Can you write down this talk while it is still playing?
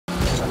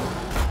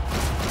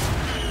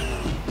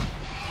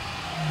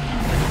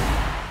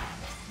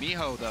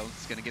Miho, though,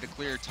 is going to get a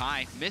clear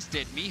tie. Missed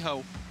it. Miho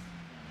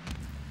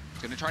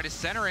is going to try to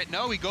center it.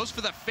 No, he goes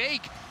for the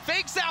fake.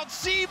 Fakes out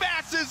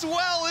Seabass as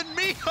well, and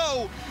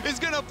Miho is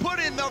going to put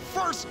in the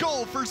first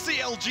goal for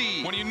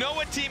CLG. When you know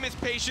a team is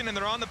patient and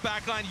they're on the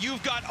back line,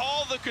 you've got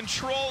all the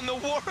control in the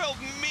world.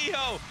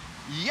 Miho,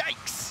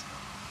 yikes.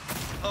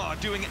 Oh,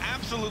 doing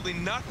absolutely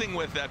nothing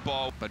with that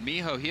ball. But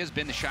Miho, he has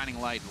been the shining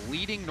light,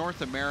 leading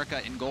North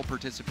America in goal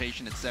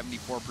participation at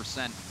 74%.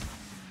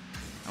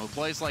 And with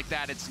plays like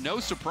that, it's no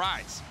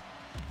surprise.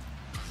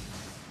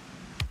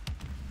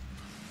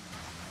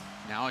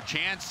 Now a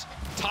chance,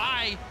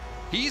 tie.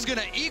 He's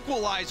gonna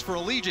equalize for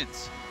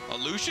Allegiance.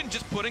 Aleutian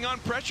just putting on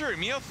pressure.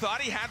 Miho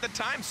thought he had the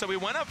time, so he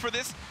went up for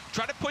this,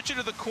 tried to push it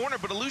to the corner,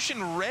 but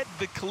Aleutian read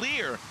the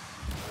clear.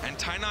 And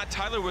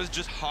Tyler was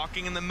just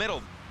hawking in the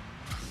middle.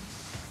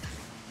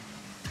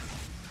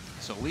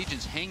 So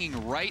Allegiance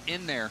hanging right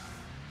in there.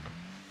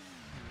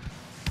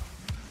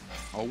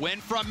 A win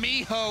from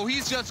Miho.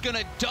 He's just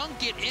gonna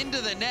dunk it into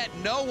the net.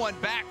 No one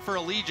back for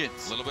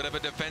Allegiance. A little bit of a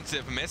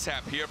defensive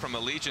mishap here from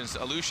Allegiance.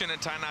 Aleutian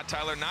and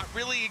Tyler not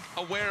really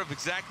aware of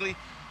exactly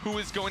who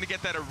is going to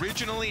get that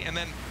originally, and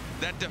then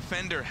that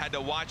defender had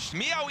to watch.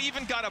 Miho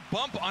even got a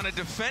bump on a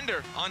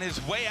defender on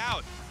his way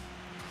out.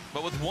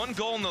 But with one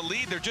goal in the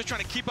lead, they're just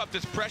trying to keep up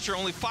this pressure.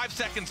 Only 5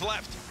 seconds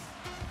left.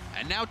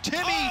 And now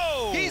Timmy,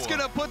 he's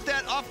gonna put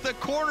that off the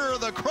corner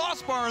of the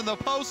crossbar in the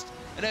post,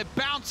 and it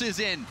bounces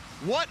in.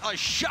 What a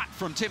shot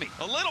from Timmy.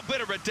 A little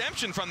bit of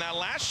redemption from that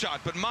last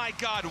shot, but my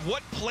God,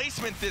 what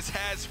placement this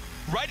has.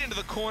 Right into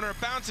the corner,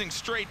 bouncing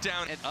straight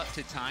down. And up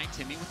to tie,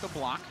 Timmy with the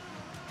block.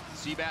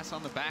 Seabass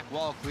on the back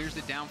wall, clears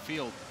it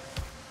downfield.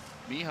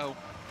 Miho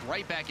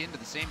right back into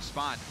the same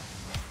spot.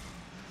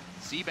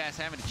 Seabass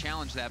having to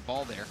challenge that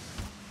ball there.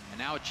 And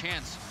now a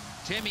chance.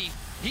 Timmy,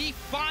 he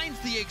finds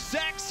the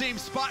exact same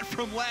spot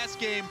from last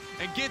game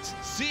and gets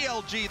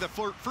CLG the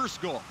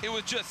first goal. It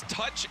was just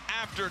touch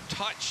after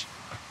touch.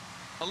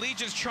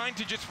 Allegiance trying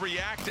to just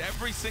react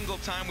every single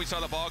time we saw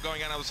the ball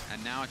going on.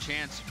 And now a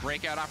chance,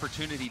 breakout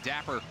opportunity.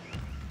 Dapper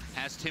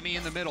has Timmy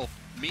in the middle.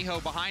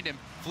 Miho behind him,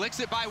 flicks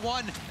it by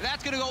one.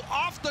 That's gonna go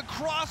off the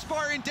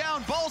crossbar and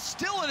down. Ball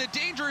still in a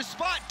dangerous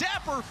spot.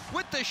 Dapper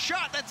with the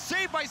shot, that's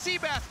saved by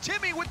Seabass.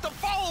 Timmy with the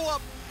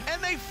follow-up,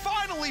 and they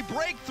finally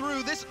break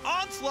through. This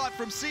onslaught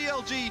from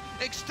CLG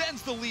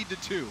extends the lead to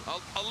 2.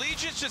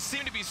 Allegiance just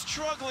seem to be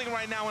struggling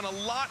right now in a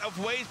lot of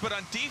ways, but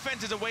on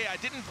defense is a way I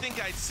didn't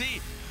think I'd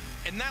see.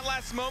 In that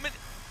last moment,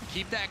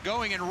 keep that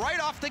going, and right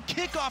off the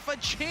kickoff, a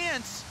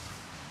chance.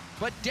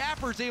 But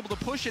Dapper's able to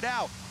push it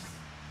out.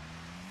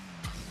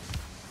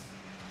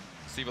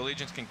 See if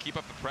Allegiance can keep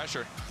up the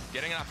pressure.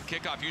 Getting it off the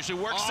kickoff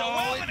usually works so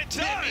well, and it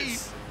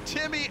does!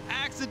 Timmy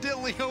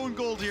accidentally owned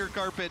goal here,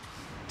 Carpet.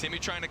 Timmy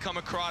trying to come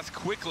across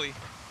quickly.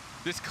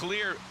 This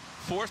clear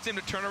forced him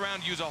to turn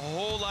around, use a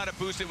whole lot of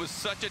boost. It was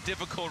such a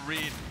difficult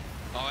read.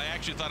 Oh, I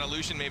actually thought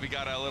Aleutian maybe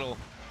got a little...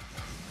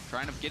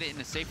 Trying to get it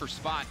in a safer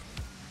spot.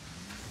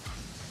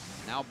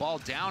 Now ball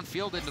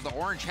downfield into the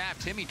orange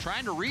half. Timmy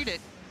trying to read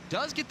it.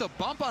 Does get the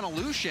bump on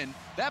Aleutian.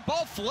 That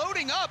ball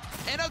floating up,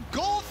 and a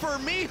goal for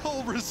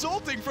Miho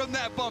resulting from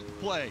that bump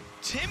play.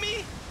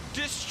 Timmy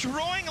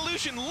destroying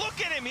Aleutian.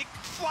 Look at him. He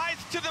flies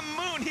to the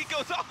moon. He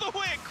goes all the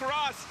way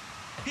across.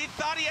 He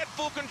thought he had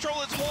full control.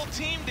 His whole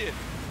team did.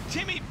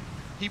 Timmy.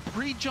 He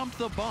pre-jumped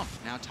the bump.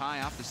 Now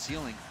tie off the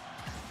ceiling.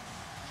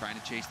 Trying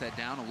to chase that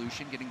down.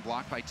 Aleutian getting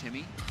blocked by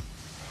Timmy.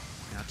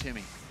 Now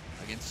Timmy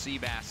against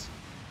Seabass.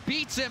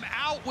 Beats him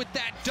out with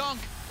that dunk,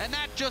 and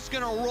that's just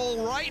gonna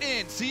roll right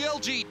in.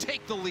 CLG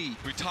take the lead.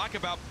 We talk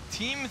about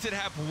teams that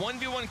have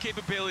 1v1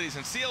 capabilities,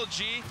 and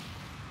CLG,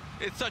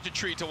 it's such a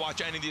treat to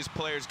watch any of these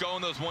players go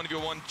in those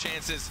 1v1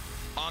 chances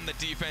on the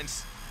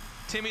defense.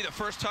 Timmy, the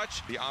first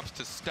touch, the opts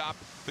to stop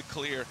the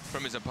clear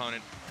from his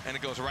opponent, and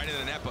it goes right into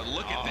the net, but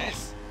look at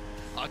this.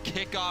 A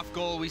kickoff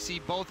goal. We see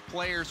both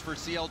players for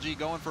CLG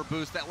going for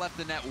boost. That left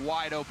the net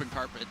wide open,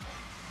 Carpet.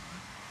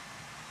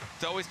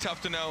 It's always tough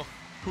to know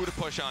who to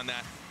push on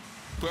that.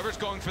 Whoever's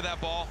going for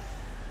that ball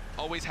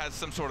always has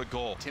some sort of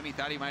goal. Timmy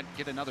thought he might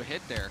get another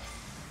hit there.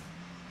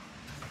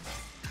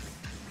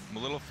 I'm a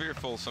little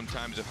fearful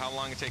sometimes of how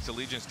long it takes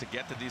Allegiance to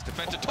get to these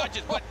defensive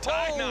touches, but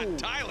not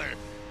Tyler.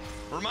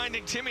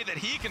 Reminding Timmy that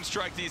he can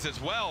strike these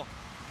as well.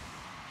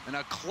 And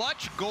a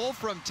clutch goal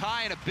from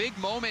Ty in a big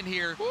moment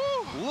here.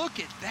 Woo. Look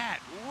at that,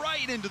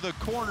 right into the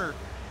corner.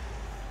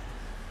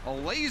 A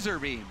laser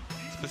beam.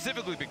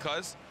 Specifically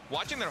because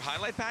watching their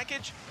highlight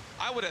package,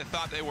 I would have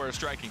thought they were a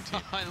striking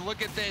team. And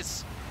look at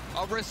this,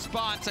 a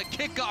response, a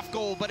kickoff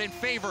goal, but in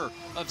favor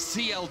of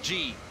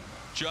CLG.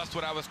 Just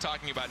what I was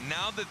talking about.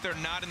 Now that they're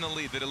not in the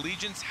lead, that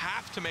Allegiance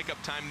have to make up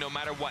time no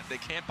matter what. They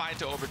can't buy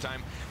into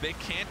overtime. They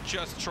can't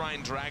just try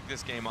and drag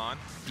this game on.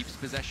 Keeps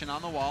possession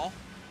on the wall,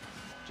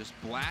 just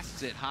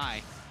blasts it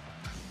high.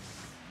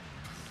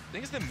 I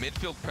think it's the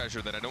midfield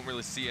pressure that I don't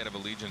really see out of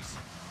Allegiance.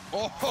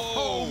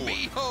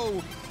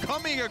 Miho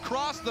coming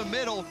across the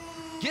middle.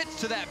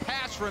 Gets to that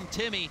pass from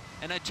Timmy,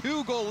 and a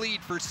 2-goal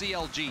lead for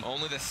CLG.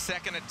 Only the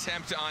second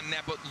attempt on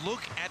net, but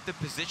look at the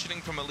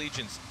positioning from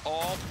Allegiance.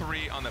 All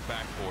 3 on the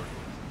backboard.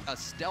 A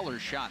stellar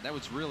shot. That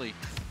was really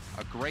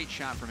A great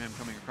shot from him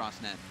coming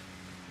across net.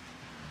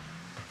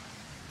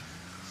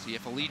 See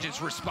if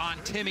Allegiance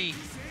respond. Timmy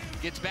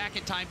gets back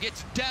in time,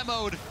 gets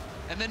demoed,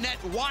 and the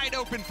net wide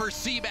open for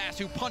Seabass,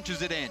 who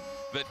punches it in.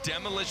 The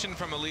demolition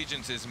from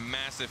Allegiance is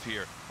massive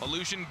here.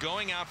 Illusion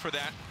going out for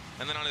that,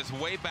 and then on his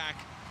way back,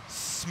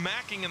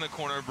 smacking in the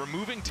corner,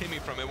 removing Timmy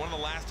from it, one of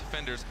the last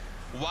defenders.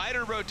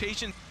 Wider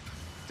rotation.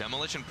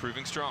 Demolition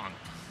proving strong.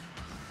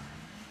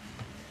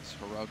 This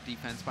heroic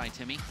defense by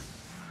Timmy.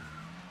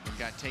 And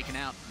got taken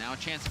out. Now a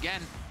chance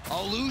again.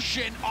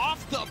 Illusion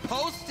off the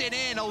post and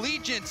in.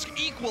 Allegiance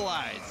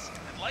equalize.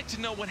 I'd like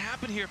to know what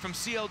happened here from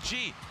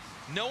CLG.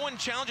 No one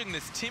challenging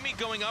this. Timmy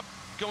going up,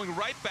 going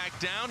right back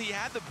down. He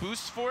had the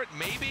boost for it,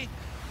 maybe.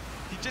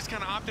 He just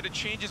kind of opted to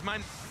change his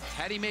mind.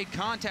 Had he made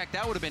contact,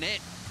 that would have been it.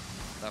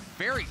 A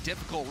very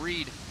difficult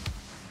read.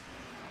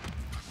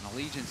 And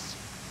Allegiance,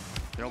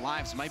 their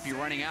lives might be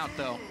running out,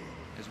 though,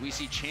 as we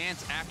see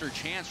chance after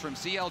chance from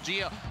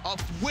CLG. A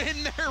win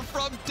there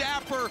from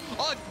Dapper,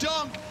 a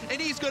dunk,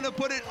 and he's going to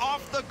put it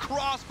off the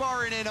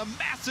crossbar and in. A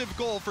massive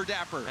goal for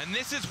Dapper. And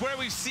this is where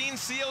we've seen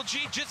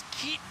CLG just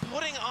keep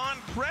putting on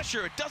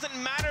pressure. It doesn't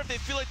matter if they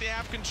feel like they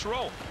have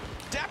control.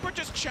 Dapper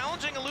just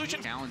challenging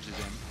Illusion. Challenges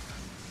him,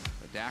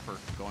 but Dapper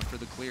going for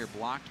the clear,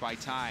 blocked by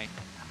Ty.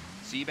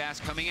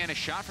 Seabass coming in, a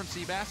shot from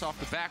Seabass off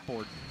the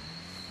backboard.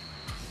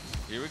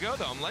 Here we go,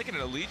 though. I'm liking it.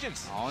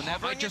 Allegiance. Oh, and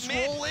that might just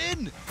roll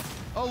in.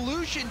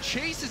 Illusion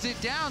chases it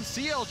down.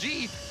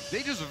 CLG,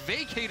 they just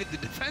vacated the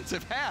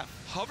defensive half.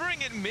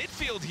 Hovering in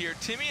midfield here.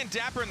 Timmy and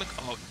Dapper in the...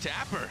 Oh,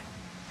 Dapper.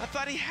 I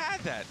thought he had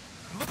that.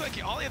 It looked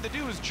like all he had to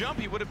do was jump.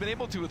 He would have been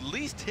able to at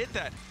least hit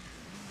that.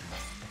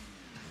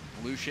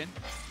 Illusion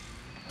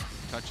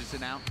touches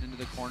it out into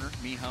the corner.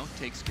 Miho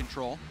takes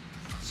control.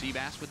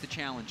 Seabass with the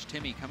challenge.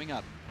 Timmy coming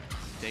up.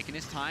 Taking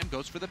his time,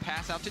 goes for the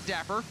pass out to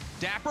Dapper.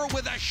 Dapper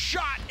with a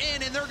shot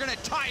in, and they're gonna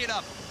tie it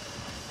up.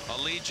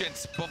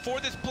 Allegiance, before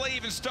this play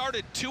even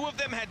started, two of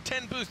them had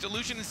 10 boost.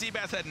 Illusion and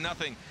Seabass had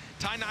nothing.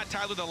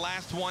 Tyler the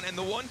last one, and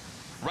the one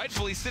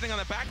rightfully sitting on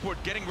the backboard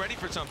getting ready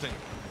for something.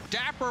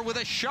 Dapper with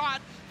a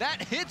shot,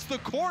 that hits the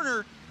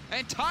corner,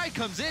 and Ty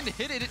comes in to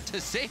hit it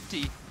to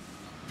safety.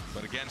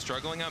 But again,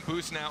 struggling on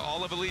boost now,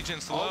 all of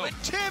Allegiance low. Oh, and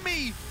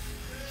Timmy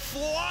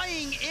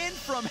flying in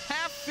from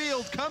half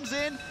field, comes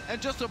in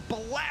and just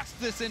blasts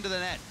this into the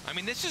net. I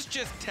mean, this is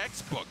just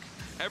textbook.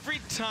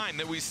 Every time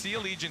that we see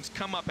Allegiance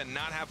come up and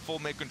not have full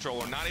mid control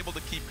or not able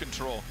to keep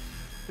control,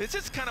 this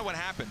is kind of what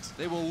happens.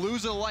 They will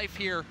lose a life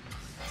here.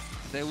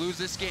 They lose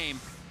this game.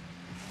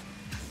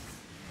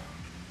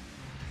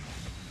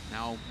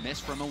 Now miss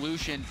from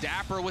Illusion.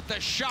 Dapper with the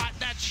shot.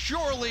 That's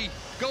surely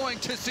going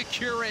to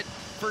secure it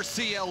for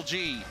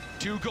CLG.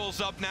 2 goals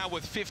up now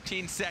with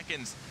 15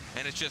 seconds.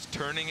 And it's just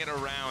turning it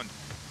around,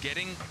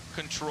 getting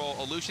control.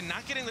 Illusion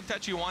not getting the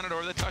touch he wanted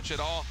or the touch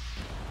at all.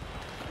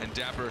 And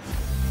Dapper,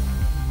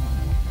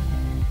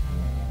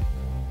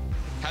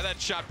 had that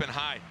shot been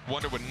high,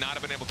 Wonder would not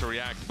have been able to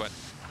react, but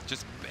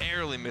just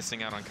barely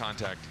missing out on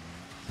contact.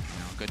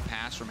 Good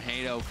pass from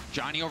Hato.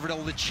 Johnny over to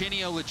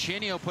Lichinio.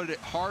 Lichinio put it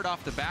hard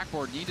off the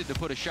backboard, needed to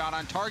put a shot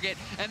on target,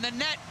 and the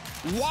net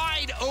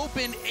wide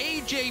open.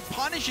 AJ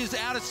punishes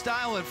out of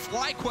style, and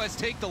FlyQuest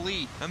take the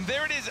lead. And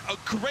there it is, a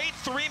great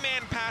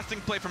 3-man passing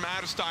play from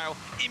out of style,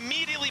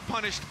 immediately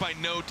punished by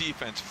no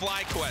defense.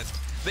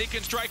 FlyQuest, they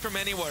can strike from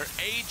anywhere.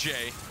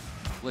 AJ.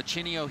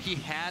 Lichinio, he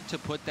had to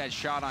put that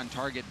shot on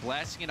target.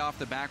 Blasting it off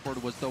the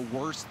backboard was the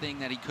worst thing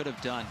that he could have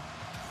done.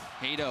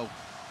 Hato,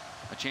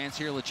 a chance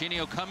here.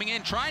 Lichinio coming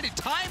in, trying to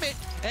time it,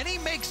 and he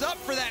makes up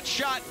for that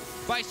shot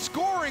by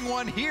scoring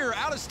one here.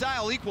 Out of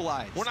style,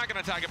 equalized. We're not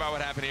going to talk about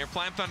what happened here.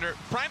 Prime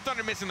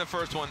Thunder missing the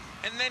first one,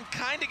 and then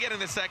kind of getting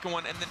the second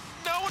one, and then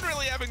no one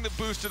really having the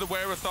boost or the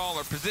wherewithal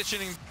or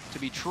positioning. To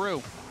be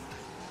true,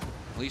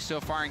 at least so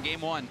far in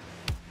game 1.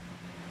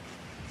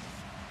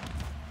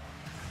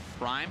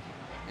 Prime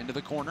into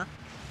the corner.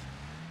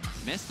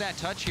 Missed that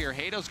touch here.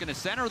 Hato's going to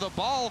center the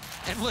ball,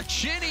 and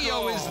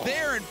Lichinio is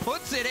there and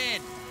puts it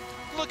in.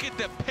 Look at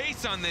the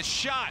pace on this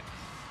shot.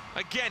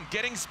 Again,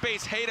 getting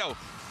space. Hato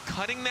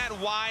cutting that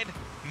wide,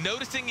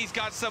 noticing he's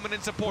got someone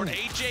in support.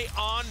 AJ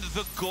on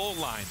the goal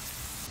line.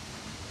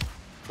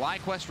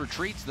 FlyQuest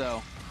retreats,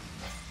 though.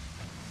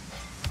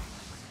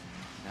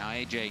 Now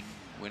AJ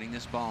winning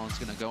this ball. It's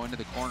going to go into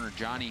the corner.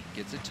 Johnny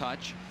gets a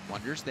touch.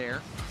 Wonder's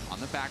there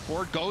on the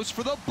backboard. Goes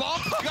for the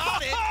bump.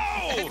 Got it.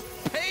 And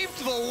paved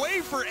the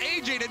way for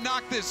AJ to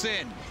knock this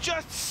in.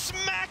 Just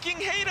smacking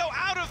Hato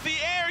out of the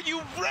air.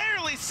 You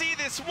rarely see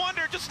this.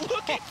 Wonder just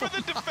looking for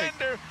the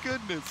defender.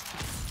 Goodness.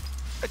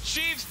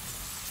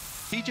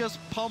 Achieves. He just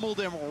pummeled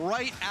him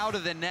right out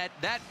of the net.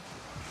 That,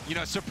 you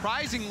know,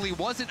 surprisingly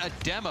wasn't a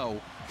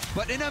demo,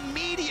 but an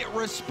immediate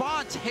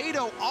response.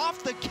 Hato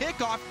off the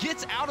kickoff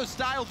gets out of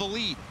style the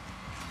lead.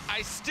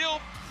 I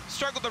still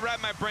struggle to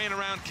wrap my brain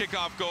around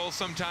kickoff goals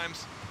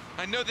sometimes.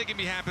 I know they can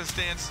be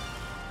happenstance.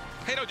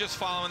 Hato just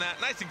following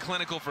that. Nice and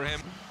clinical for him.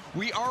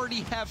 We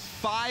already have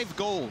 5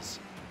 goals.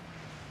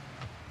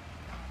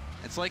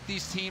 It's like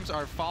these teams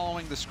are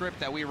following the script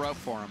that we wrote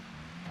for them.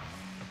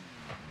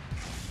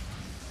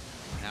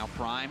 Now Now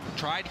Prime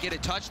tried to get a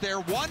touch there.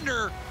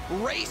 Wonder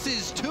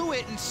races to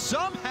it and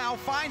somehow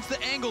finds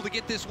the angle to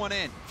get this one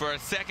in. For a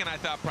second, I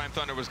thought Prime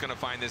Thunder was going to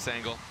find this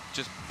angle.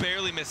 Just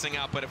barely missing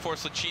out, but it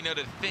forced Lichinio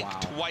to think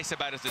twice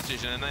about his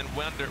decision. And then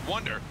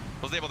Wonder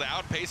was able to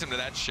outpace him to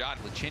that shot.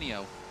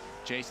 Lichinio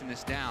chasing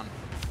this down.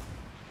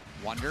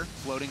 Wonder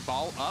floating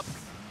ball up.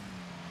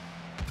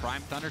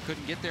 Prime Thunder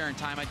couldn't get there in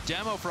time. A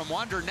demo from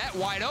Wonder, net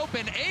wide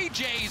open.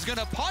 AJ is going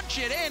to punch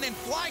it in, and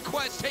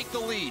FlyQuest take the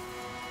lead.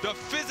 The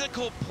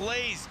physical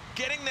plays,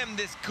 getting them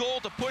this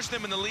goal to push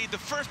them in the lead. The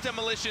first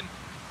demolition,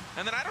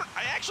 and then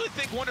I actually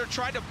think Wonder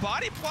tried to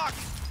body block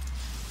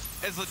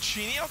as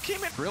Lichinio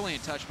came in.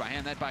 Brilliant touch by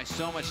him. That buys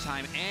so much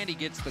time, and he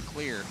gets the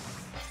clear.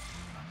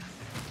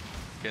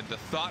 Again, the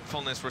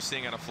thoughtfulness we're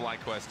seeing out of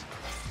FlyQuest.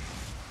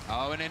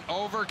 Oh, and an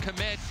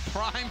overcommit.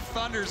 Prime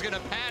Thunder's going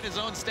to pad his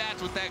own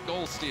stats with that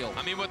goal steal.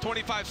 I mean, with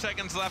 25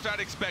 seconds left, I'd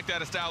expect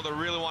Out of Style to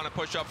really want to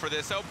push up for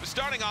this. So,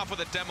 starting off with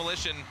a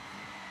demolition,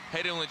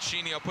 Hato and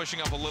Lichinio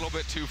pushing up a little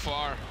bit too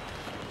far.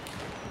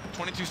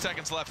 22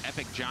 seconds left.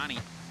 Epic Johnny.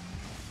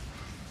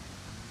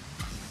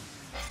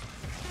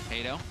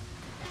 Hato,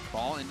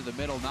 ball into the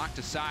middle, knocked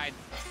aside,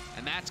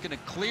 and that's going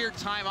to clear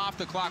time off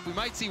the clock. We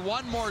might see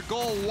one more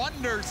goal.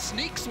 Wonder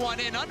sneaks one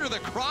in under the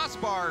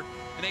crossbar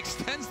and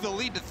extends the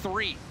lead to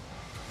 3.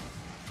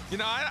 You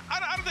know, I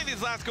don't think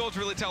these last goals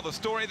really tell the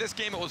story of this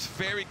game. It was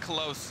very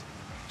close.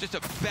 Just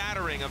a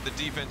battering of the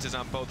defenses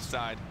on both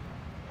sides.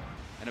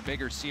 And a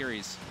bigger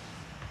series.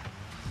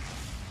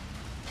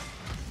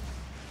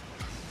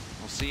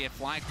 We'll see if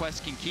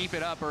FlyQuest can keep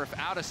it up or if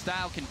Out of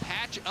Style can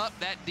patch up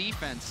that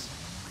defense.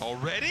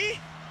 Already?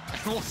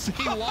 And we'll see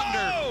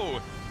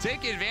Wonder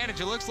take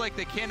advantage. It looks like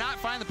they cannot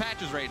find the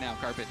patches right now,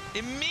 Carpet.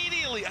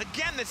 Immediately,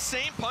 again, the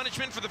same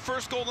punishment for the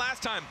first goal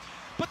last time.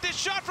 But this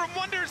shot from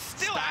Wonder is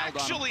still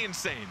actually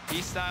insane.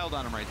 He styled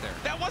on him right there.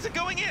 That wasn't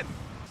going in.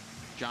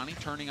 Johnny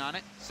turning on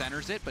it,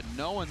 centers it, but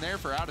no one there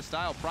for Out of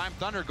Style. Prime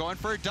Thunder going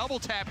for a double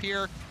tap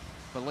here,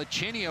 but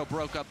Lichinio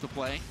broke up the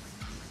play.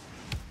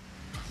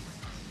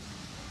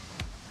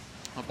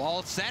 A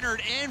ball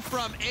centered in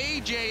from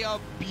AJ, a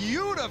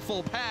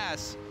beautiful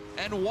pass,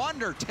 and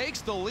Wonder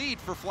takes the lead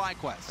for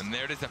FlyQuest. And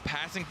there it is, the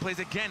passing plays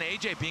again.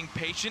 AJ being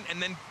patient,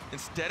 and then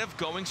instead of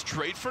going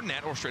straight for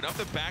net or straight off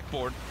the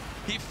backboard,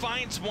 he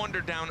finds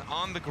Wonder down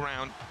on the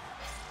ground.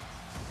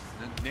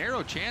 A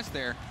narrow chance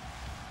there.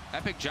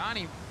 Epic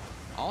Johnny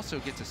also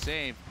gets a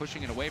save,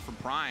 pushing it away from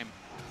Prime.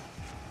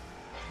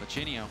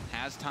 Lichinio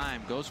has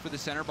time, goes for the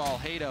center ball.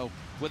 Hato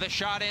with a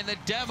shot in. The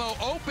Devo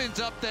opens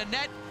up the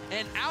net,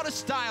 and Out of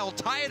Style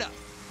tie it up.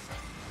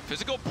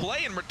 Physical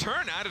play in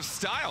return, Out of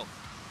Style.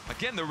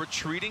 Again, the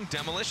retreating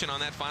demolition on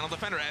that final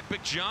defender.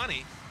 Epic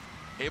Johnny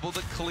able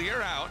to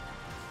clear out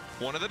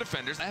one of the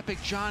defenders. Epic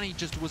Johnny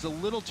just was a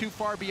little too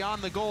far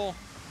beyond the goal.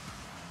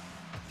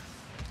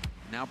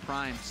 Now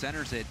Prime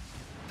centers it.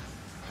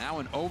 Now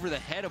an over the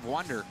head of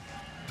Wonder.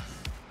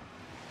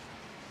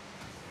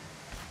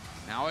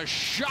 Now a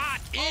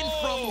shot in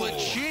from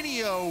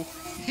Lichinio.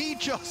 He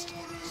just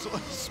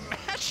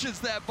smashes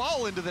that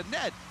ball into the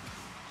net.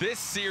 This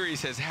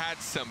series has had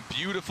some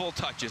beautiful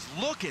touches.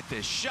 Look at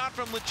this shot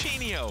from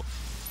Lichinio.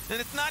 And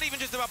it's not even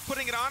just about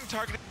putting it on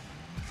target.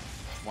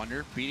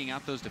 Wonder beating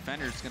out those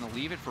defenders, going to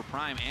leave it for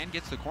Prime and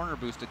gets the corner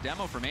boost. A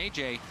demo from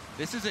AJ.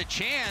 This is a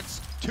chance.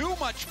 Too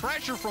much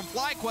pressure from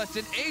FlyQuest,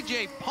 and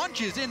AJ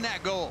punches in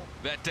that goal.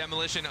 That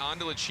demolition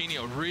onto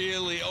Lichinio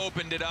really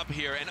opened it up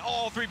here, and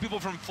all three people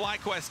from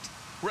FlyQuest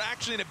were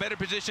actually in a better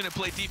position to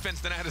play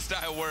defense than Out of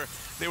Style were.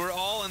 They were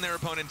all in their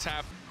opponent's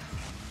half.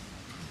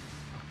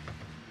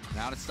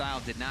 Out of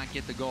Style did not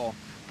get the goal.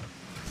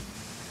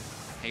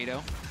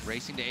 Hato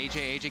racing to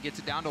AJ. AJ gets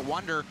it down to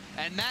Wonder,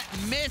 and that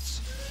miss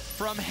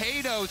from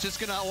Hato is just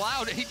going to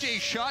allow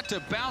AJ's shot to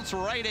bounce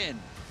right in.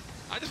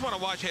 I just want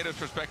to watch Hato's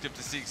perspective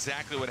to see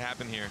exactly what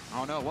happened here.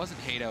 Oh no, it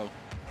wasn't Hato.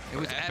 It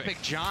was Epic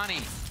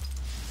Johnny.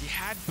 He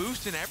had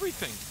boost and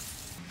everything.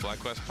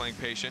 FlyQuest playing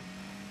patient.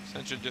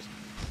 Essentially just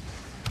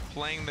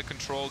playing the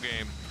control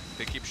game.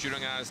 They keep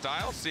shooting Out of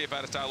Style. See if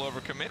Out of Style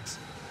overcommits,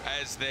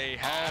 as they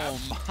have.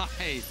 Oh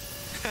my.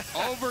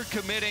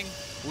 Overcommitting,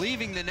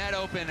 leaving the net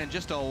open, and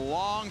just a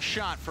long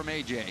shot from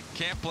AJ.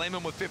 Can't blame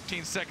him with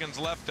 15 seconds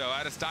left, though.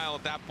 Out of Style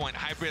at that point.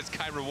 High risk,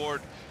 high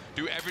reward.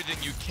 Do everything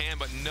you can,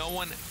 but no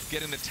one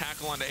getting the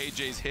tackle onto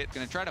AJ's hit.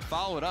 Gonna try to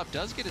follow it up.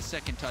 Does get a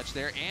second touch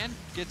there and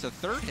gets a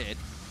third hit.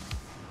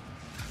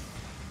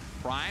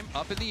 Prime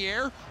up in the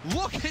air.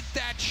 Look at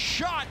that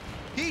shot.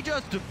 He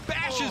just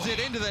bashes it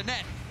into the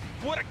net.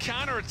 What a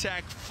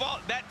counterattack.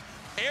 That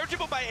air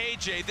dribble by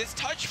AJ, this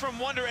touch from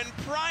Wonder, and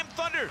Prime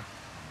Thunder.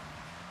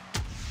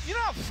 You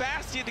know how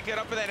fast he had to get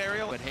up for that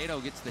aerial? But Hato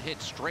gets the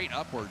hit straight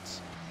upwards.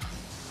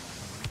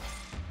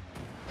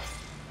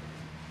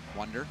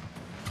 Wonder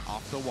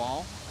off the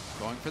wall,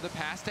 going for the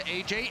pass to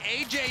AJ.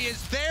 AJ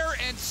is there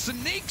and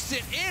sneaks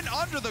it in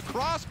under the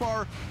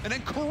crossbar. An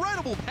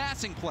incredible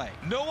passing play.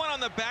 No one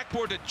on the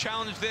backboard to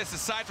challenge this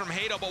aside from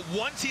Hato, but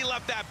once he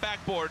left that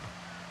backboard,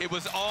 it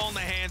was all in the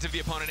hands of the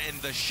opponent, and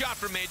the shot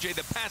from AJ,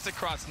 the pass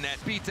across net.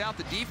 Beats out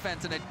the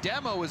defense, and a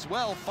demo as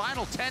well.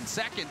 Final 10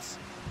 seconds.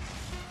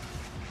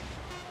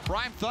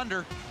 Prime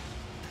Thunder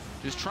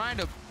is trying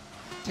to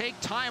take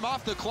time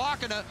off the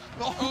clock, and a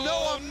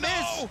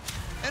miss!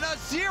 And a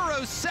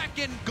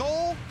 0-second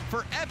goal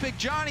for Epic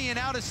Johnny and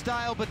Out of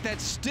Style, but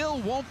that still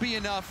won't be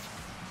enough.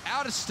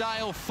 Out of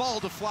Style fall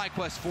to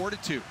FlyQuest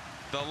 4-2.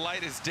 The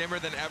light is dimmer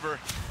than ever.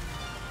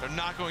 They're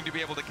not going to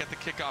be able to get the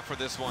kickoff for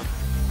this one.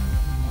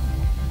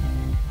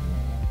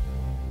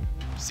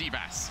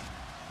 Seabass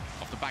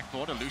off the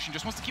backboard. Illusion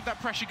just wants to keep that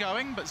pressure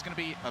going, but it's going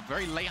to be a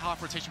very late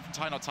half rotation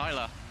from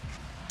Tyler.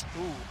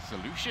 Ooh,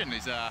 Solution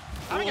is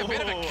having a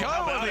bit of a go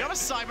on the other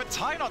side, but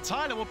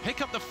Tyler will pick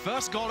up the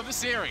first goal of the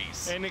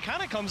series. And it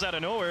kind of comes out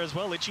of nowhere as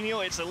well.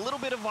 Lichinio, it's a little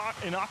bit of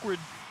an awkward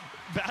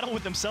battle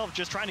with himself,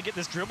 just trying to get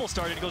this dribble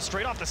started. It goes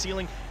straight off the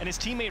ceiling, and his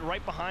teammate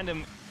right behind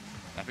him.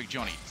 Epic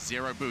Johnny,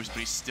 0 boost, but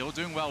he's still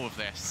doing well with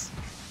this.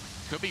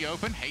 Could be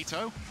open.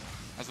 Hato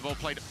has the ball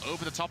played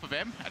over the top of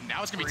him, and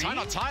now it's going to be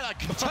Tyler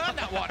can turn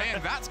that one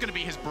in. That's going to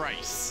be his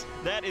brace.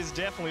 That is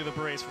definitely the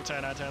brace for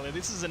Tyler.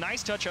 This is a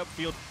nice touch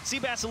upfield.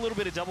 Seabass a little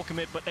bit of double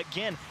commit, but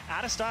again,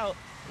 Out of Style,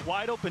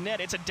 wide open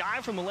net. It's a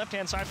dive from the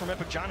left-hand side from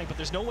Epic Johnny, but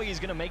there's no way he's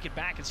going to make it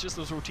back. It's just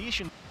those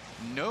rotation.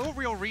 No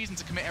real reason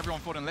to commit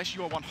everyone forward unless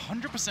you are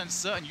 100%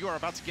 certain you are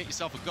about to get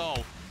yourself a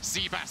goal.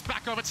 Seabass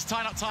back over to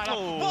Tyler.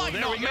 Oh, why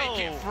not make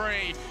it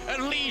free?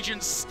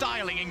 Allegiance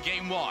styling in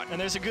game 1. And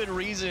there's a good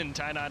reason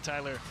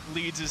Tyler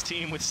leads his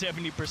team with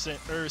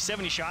 70% or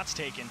 70 shots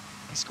taken.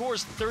 He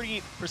scores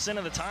 30%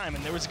 of the time,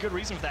 and there was a good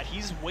reason for that.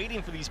 He's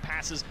waiting for these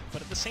passes,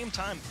 but at the same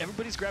time,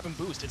 everybody's grabbing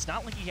boost. It's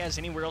not like he has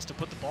anywhere else to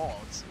put the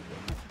ball.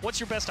 What's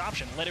your best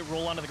option? Let it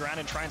roll onto the ground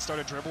and try and start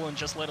a dribble and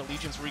just let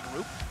Allegiance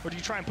regroup? Or do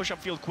you try and push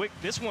upfield quick?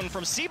 This one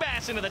from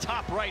Seabass into the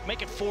top right,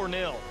 make it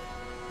 4-0.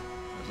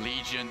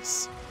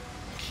 Allegiance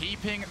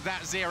keeping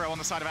that 0 on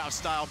the side of Out of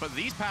Style, but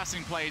these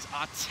passing plays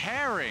are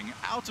tearing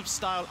Out of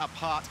Style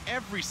apart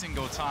every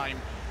single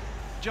time.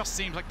 Just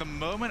seems like the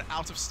moment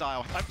Out of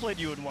Style. I've played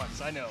you in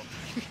once, I know.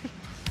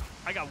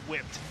 I got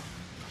whipped.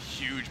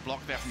 Huge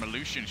block there from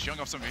Illusion, showing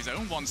off some of his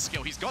own one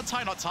skill. He's got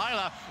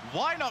Tyler.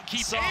 Why not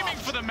keep aiming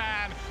for the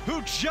man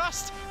who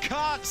just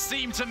can't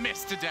seem to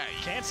miss today?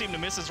 Can't seem to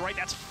miss is right.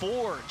 That's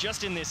 4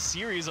 just in this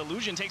series.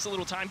 Illusion takes a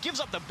little time, gives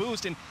up the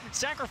boost, and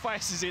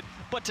sacrifices it,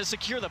 but to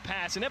secure the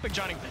pass. And Epic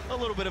Johnny, a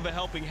little bit of a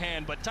helping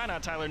hand, but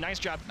Tyler, nice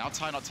job. Now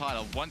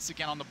Tyler once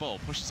again on the ball,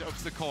 pushes it over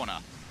to the corner.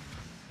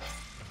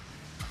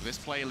 With this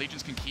play,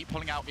 Allegiance can keep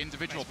pulling out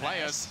individual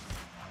players.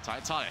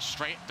 Tyler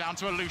straight down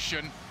to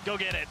Illusion. Go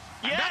get it.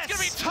 And that's going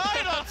to be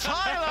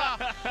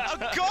Tyler!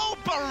 A goal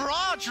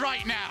barrage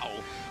right now!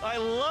 I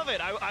love it.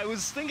 I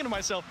was thinking to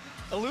myself,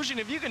 Illusion,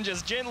 if you can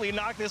just gently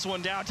knock this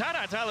one down,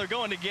 Tyler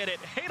going to get it.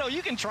 Hato,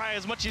 you can try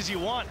as much as you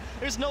want.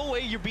 There's no way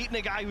you're beating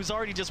a guy who's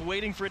already just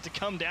waiting for it to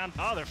come down.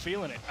 Oh, they're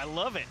feeling it. I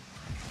love it.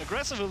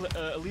 Aggressive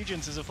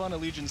Allegiance is a fun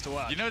Allegiance to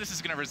watch. You know this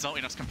is going to result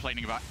in us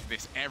complaining about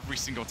this every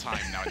single time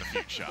now in the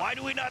future. Why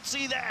do we not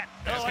see that?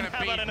 There's going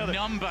to be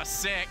number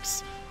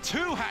 6. 2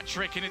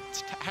 hat-tricks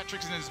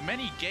in as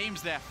many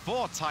games there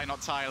for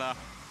Tyler.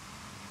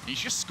 He's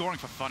just scoring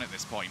for fun at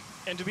this point.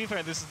 And to be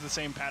fair, this is the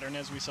same pattern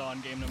as we saw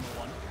in game number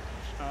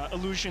 1.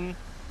 Illusion.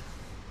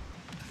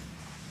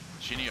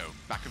 Chinio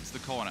back up to the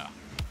corner.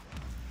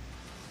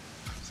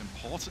 It's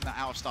important that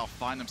Out of Style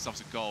find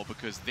themselves a goal,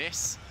 because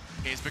this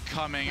is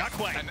becoming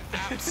an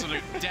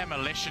absolute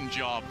demolition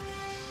job.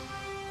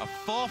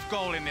 A 4th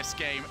goal in this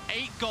game,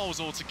 8 goals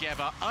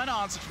altogether,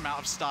 unanswered from Out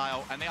of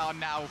Style, and they are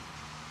now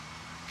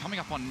coming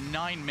up on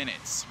 9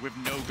 minutes with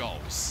no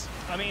goals.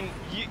 I mean,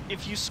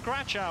 if you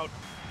scratch out...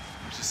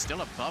 Which is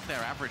still above their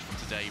average from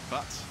today,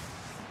 but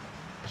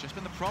it's just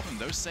been the problem.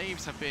 Those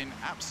saves have been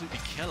absolutely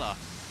killer.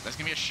 There's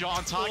going to be a shot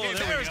on target.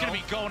 There is going to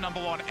be goal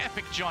number 1.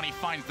 Epic Johnny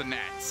finds the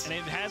net. And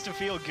it has to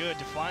feel good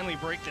to finally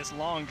break this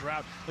long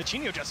drought.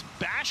 Lichinio just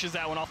bashes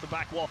that one off the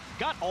back wall.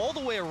 Got all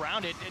the way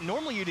around it. And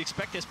normally you'd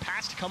expect this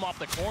pass to come off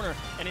the corner,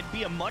 and it'd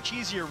be a much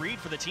easier read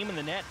for the team in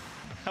the net.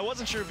 I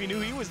wasn't sure if he knew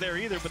he was there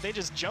either, but they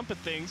just jump at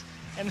things,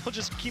 and they'll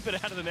just keep it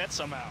out of the net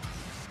somehow.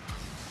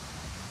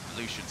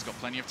 Illusion's got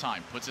plenty of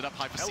time. Puts it up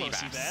high for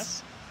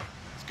Seabass.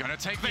 He's gonna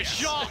take the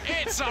shot.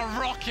 It's a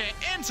rocket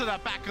into the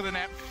back of the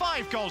net.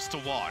 5 goals to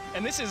 1.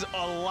 And this is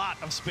a lot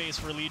of space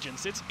for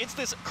Allegiance. It's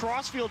this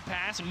crossfield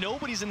pass.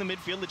 Nobody's in the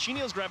midfield.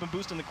 Lichinio's grabbing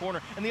boost in the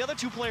corner, and the other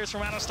 2 players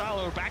from Out of Style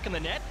are back in the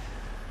net.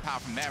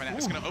 Power from there, and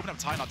it's gonna open up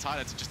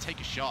Tyler to just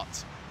take a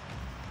shot.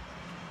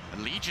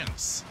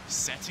 Allegiance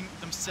setting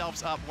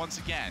themselves up once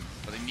again,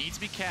 but they need to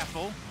be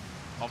careful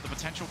of the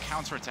potential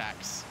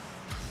counterattacks.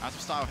 Out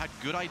of Style had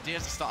good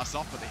ideas to start us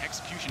off, but the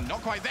execution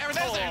not quite there, and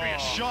there's going to be a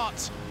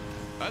shot.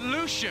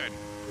 Illusion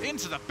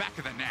into the back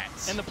of the net.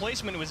 And the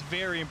placement was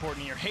very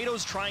important here.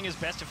 Hato's trying his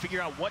best to figure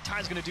out what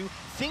Ty's going to do,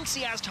 thinks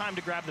he has time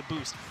to grab the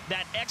boost.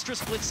 That extra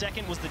split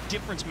second was the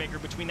difference maker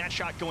between that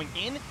shot going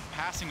in.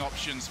 Passing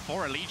options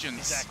for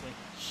Allegiance. Exactly.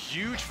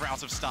 Huge for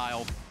Out of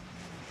Style.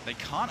 They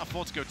can't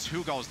afford to go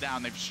 2 goals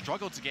down. They've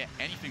struggled to get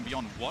anything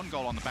beyond 1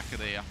 goal on the back of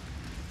the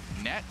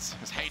Net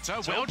as Hater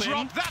will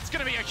drop. That's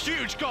going to be a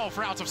huge goal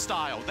for Out of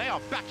Style. They are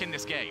back in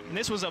this game. And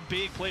this was a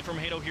big play from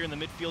Hato here in the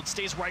midfield.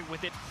 Stays right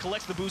with it,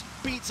 collects the boost,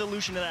 beats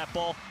Illusion to that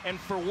ball. And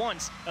for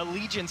once,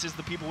 Allegiance is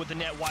the people with the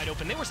net wide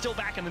open. They were still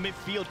back in the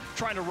midfield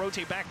trying to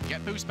rotate back.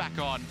 Get boost back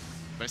on,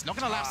 but it's not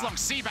going to last long.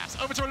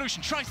 Seabass over to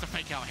Illusion, tries to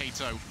fake out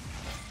Hato.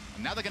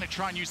 And now they're going to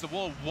try and use the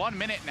wall. 1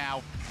 minute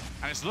now.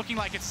 And it's looking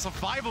like it's a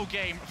survival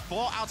game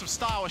for Out of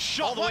Style. A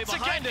shot once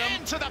again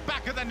into the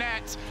back of the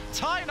net.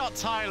 Ty Not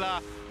Tyler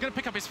going to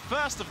pick up his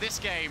first of this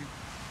game.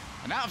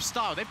 And Out of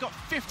Style, they've got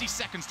 50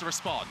 seconds to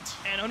respond.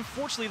 And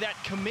unfortunately,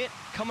 that commit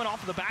coming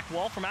off of the back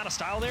wall from Out of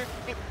Style there,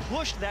 it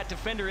pushed that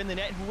defender in the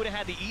net who would have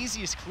had the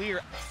easiest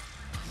clear.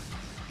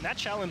 And that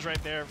challenge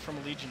right there from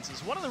Allegiance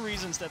is one of the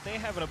reasons that they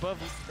have an above,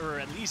 or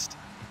at least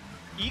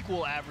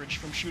equal average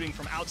from shooting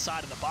from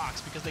outside of the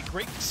box, because they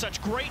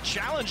such great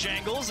challenge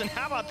angles. And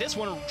how about this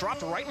one,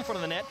 dropped right in front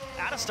of the net?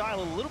 Out of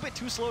Style, a little bit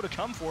too slow to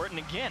come for it. And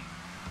again,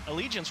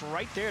 Allegiance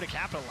right there to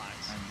capitalize.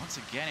 And once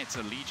again, it's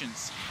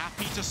Allegiance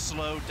happy to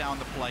slow down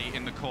the play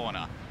in the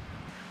corner.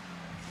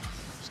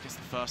 Just gets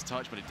the first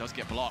touch, but it does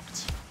get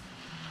blocked.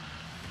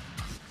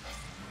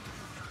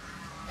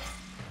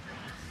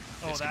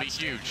 It's going to be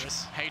huge.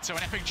 Hato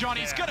and Epic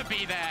Johnny's going to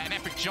be there, and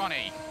Epic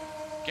Johnny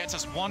gets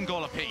us 1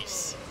 goal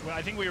apiece. Well,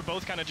 I think we were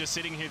both kind of just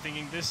sitting here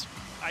thinking this,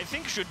 I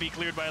think, should be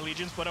cleared by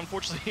Allegiance, but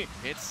unfortunately,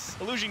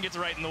 Illusion gets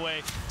right in the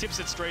way, tips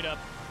it straight up,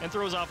 and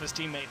throws off his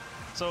teammate.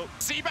 So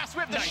Seabass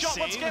with the shot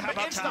once again,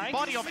 but it's the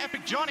body of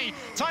Epic Johnny.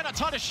 Ty Not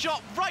Tyler's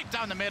shot right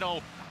down the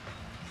middle.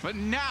 But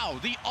now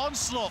the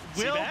onslaught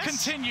will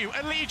continue.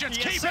 Allegiance,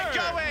 keep it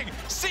going.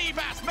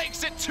 Seabass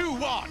makes it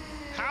 2-1.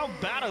 How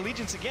about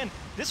Allegiance again?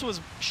 This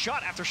was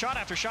shot after shot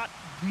after shot.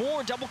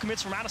 More double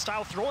commits from Out of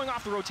Style, throwing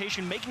off the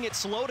rotation, making it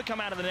slow to come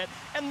out of the net,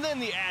 and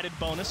then the added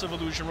bonus of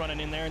Illusion running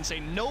in there and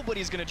saying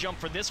nobody's going to jump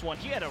for this one.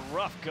 He had a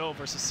rough go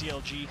versus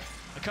CLG.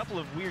 A couple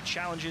of weird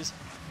challenges,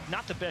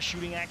 not the best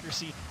shooting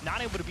accuracy,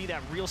 not able to be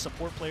that real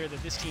support player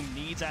that this team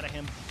needs out of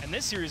him. And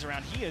this series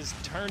around, he has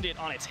turned it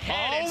on its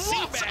head.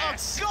 Oh, what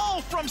a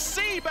goal from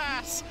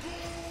Seabass!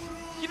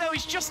 You know,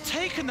 he's just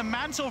taken the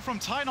mantle from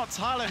Ty Not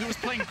Tyler, who was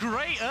playing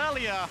great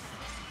earlier,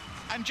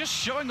 and just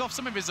showing off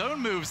some of his own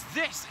moves.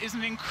 This is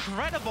an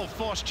incredible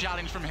forced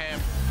challenge from him.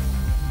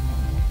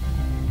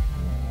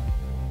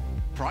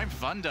 Prime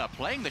Thunder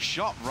playing the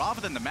shot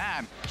rather than the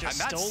man, and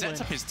that sets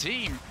up his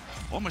team.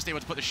 Almost able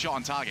to put the shot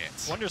on target.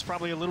 Wonder's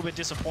probably a little bit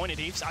disappointed.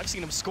 I've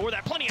seen him score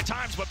that plenty of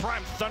times, but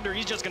Prime Thunder,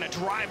 he's just going to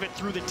drive it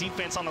through the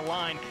defense on the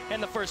line,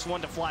 and the first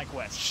one to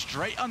FlyQuest.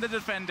 Straight under the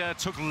defender,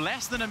 took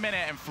less than a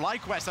minute, and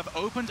FlyQuest have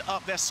opened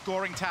up their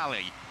scoring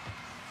tally.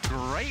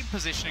 Great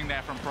positioning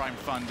there from Prime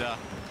Thunder.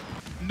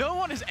 No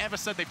one has ever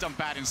said they've done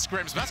bad in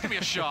scrims, but that's going to be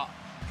a shot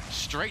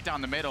straight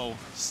down the middle.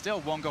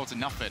 Still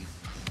 1-0-0.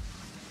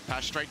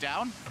 Pass straight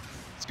down.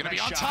 It's going to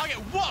be on target.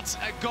 What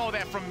a goal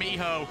there from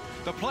Miho,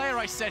 the player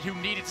I said who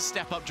needed to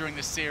step up during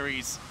this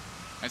series.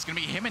 And it's going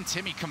to be him and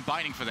Timmy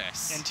combining for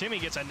this. And Timmy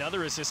gets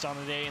another assist on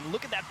the day. And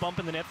look at that bump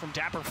in the net from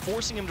Dapper,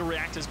 forcing him to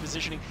react to his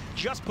positioning.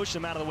 Just pushed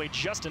him out of the way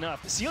just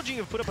enough. CLG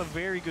have put up a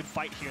very good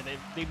fight here.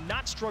 They've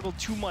not struggled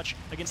too much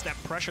against that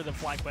pressure that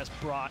FlyQuest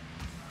brought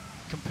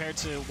compared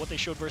to what they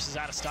showed versus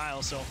Out of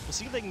Style. So we'll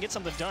see if they can get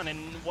something done. And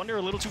Wonder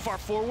a little too far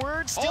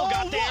forward. Still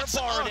got there,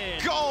 barred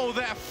in. Goal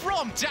there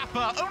from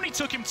Dapper. Only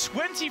took him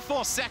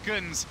 24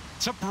 seconds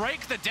to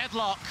break the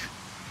deadlock.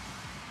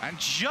 And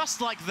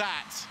just like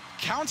that,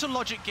 Counter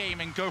Logic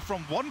Gaming go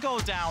from 1 goal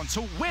down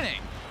to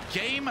winning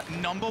game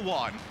number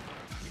 1.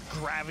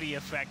 Gravity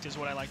effect is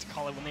what I like to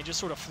call it, when they just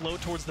sort of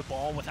float towards the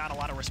ball without a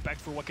lot of respect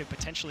for what could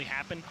potentially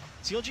happen.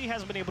 CLG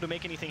hasn't been able to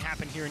make anything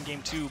happen here in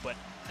game 2, but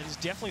it is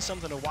definitely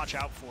something to watch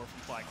out for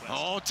from FlyQuest.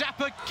 Oh,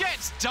 Dapper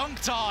gets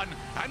dunked on,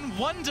 and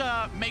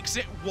Wonder makes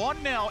it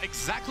 1-0,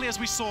 exactly as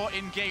we saw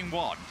in game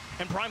 1.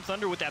 And Prime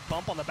Thunder with that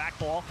bump on the back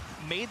ball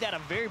made that a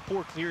very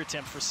poor clear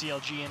attempt for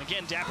CLG. And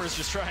again, Dapper's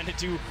just trying to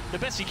do the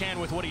best he can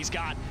with what he's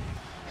got.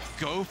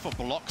 Go for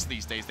blocks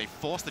these days. They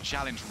force the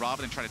challenge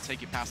rather than try to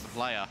take it past the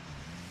player.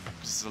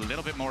 This is a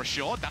little bit more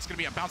assured. That's going to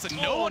be a bounce that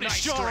no one is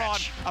sure on.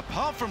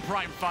 Apart from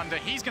Prime Thunder,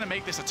 he's going to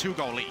make this a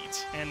 2-goal lead.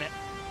 And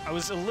I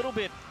was a little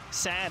bit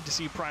sad to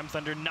see Prime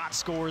Thunder not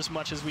score as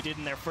much as we did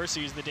in their first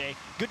series of the day.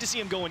 Good to see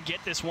him go and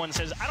get this one.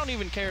 Says, I don't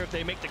even care if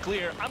they make the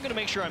clear. I'm going to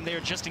make sure I'm there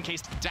just in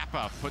case.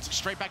 Dapper puts it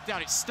straight back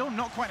down. It's still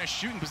not quite in a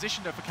shooting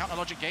position though for Counter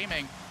Logic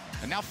Gaming.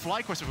 And now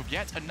FlyQuest with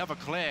yet another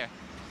clear.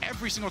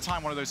 Every single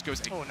time one of those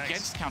goes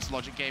against Counter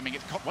Logic Gaming,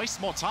 it wastes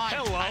more time.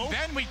 And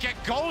then we get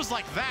goals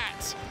like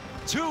that.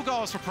 2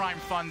 goals for Prime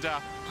Thunder.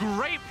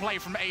 Great play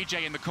from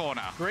AJ in the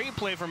corner. Great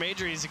play from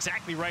AJ. He's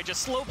exactly right.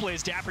 Just slow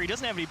plays Dapper. He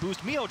doesn't have any boost.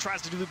 Miho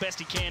tries to do the best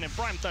he can, and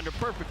Prime Thunder,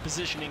 perfect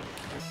positioning.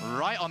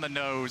 Right on the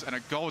nose, and a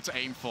goal to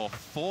aim for.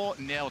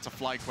 4-0 to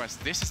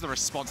FlyQuest. This is the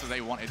response that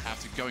they wanted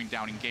after going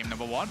down in game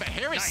number 1. But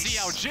here is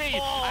CLG,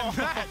 and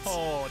that...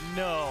 Oh,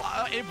 no.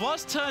 It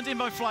was turned in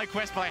by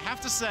FlyQuest, but I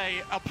have to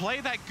say, a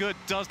play that good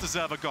does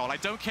deserve a goal. I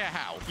don't care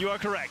how. You are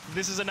correct.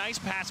 This is a nice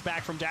pass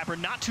back from Dapper.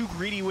 Not too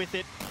greedy with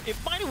it. It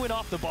might have went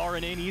off the bar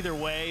and in either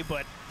way,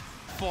 but...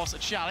 Force a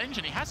challenge,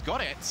 and he has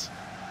got it.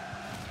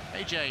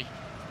 AJ,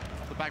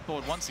 off the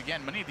backboard once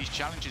again. Many of these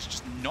challenges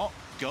just not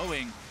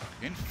going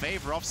in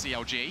favor of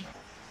CLG.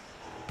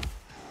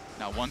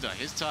 Now Wonder,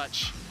 his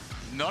touch,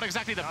 not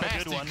exactly the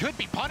best. He could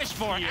be punished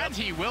for it, and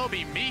he will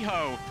be.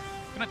 Miho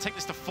gonna take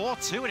this to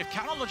 4-2, and if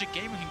Counterlogic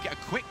Gaming can get a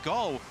quick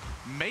goal,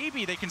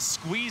 maybe they can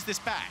squeeze this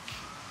back.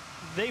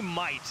 They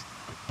might,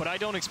 but I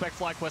don't expect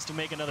FlyQuest to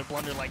make another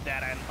blunder like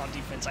that on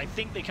defense. I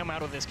think they come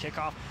out of this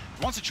kickoff.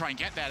 Wants to try and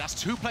get there. That's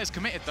 2 players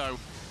committed, though.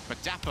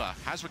 But Dapper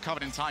has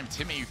recovered in time.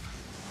 Timmy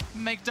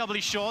make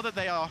doubly sure that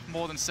they are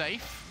more than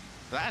safe.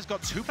 That has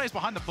got 2 players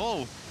behind the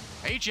ball.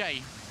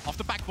 AJ off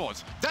the backboard.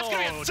 That's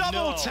going to be a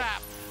double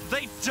tap.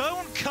 They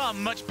don't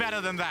come much better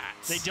than that.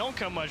 They don't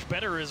come much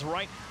better is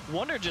right.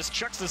 Wonder just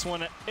chucks this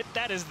one.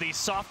 That is the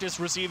softest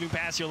receiving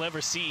pass you'll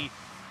ever see.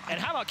 And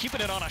how about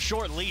keeping it on a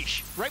short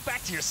leash? Right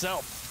back to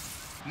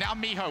yourself. Now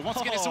Miho wants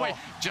to get this away.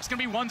 Just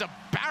going to be Wonder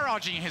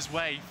barraging his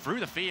way through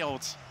the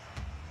field.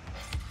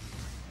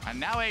 And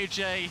now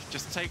AJ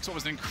just takes what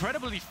was an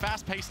incredibly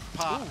fast-paced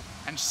part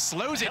and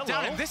slows it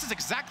down. And this is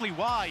exactly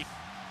why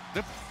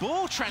the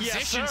ball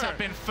transitions have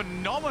been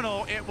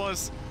phenomenal. It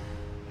was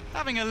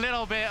having a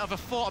little bit of a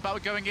thought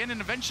about going in,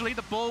 and eventually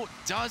the ball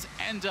does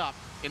end up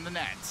in the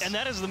net. And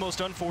that is the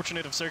most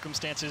unfortunate of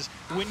circumstances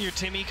when you're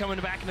Timmy coming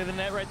back into the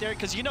net right there,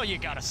 because you know you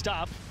gotta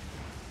stop.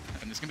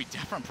 And there's gonna be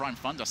Dapper and Prime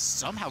Thunder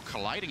somehow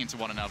colliding into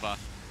one another.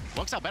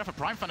 Works out better for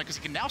Prime Thunder because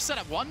he can now set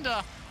up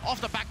Wonder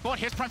off the backboard.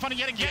 Here's Prime Thunder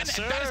yet again,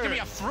 and that is gonna be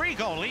a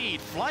 3-goal lead.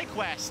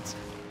 FlyQuest,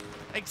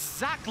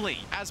 exactly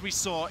as we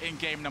saw in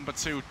game number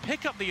 2,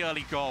 pick up the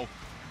early goal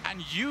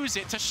and use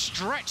it to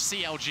stretch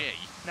CLG.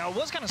 Now, it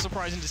was kind of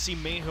surprising to see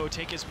Miho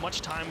take as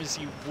much time as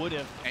he would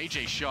have.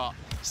 AJ shot,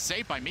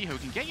 saved by Miho,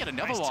 can get yet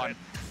another one.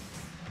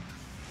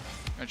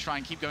 Gonna try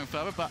and keep going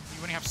further, but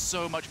you only have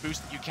so much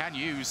boost that you can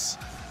use.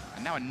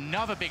 And now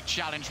another big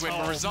challenge win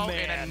will result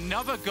in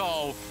another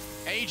goal.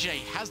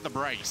 AJ has the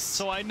brace.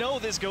 So I know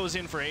this goes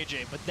in for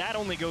AJ, but that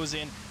only goes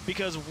in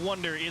because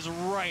Wonder is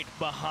right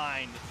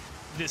behind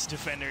this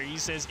defender. He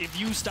says, if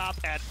you stop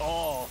at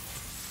all.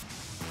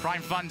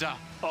 Prime Thunder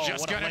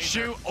just gonna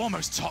shoot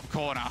almost top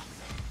corner.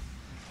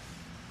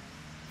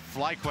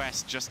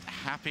 FlyQuest just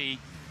happy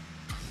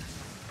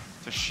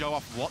to show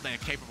off what they're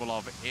capable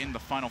of in the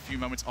final few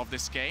moments of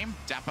this game.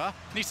 Dapper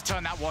needs to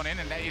turn that one in,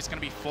 and it's going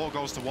to be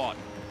 4-1.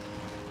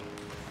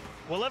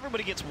 Well,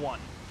 everybody gets 1.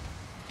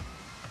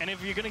 And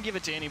if you're going to give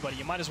it to anybody,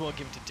 you might as well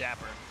give it to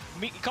Dapper.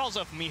 He calls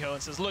up Miho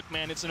and says, look,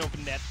 man, it's an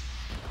open net.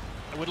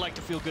 I would like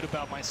to feel good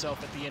about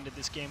myself at the end of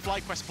this game.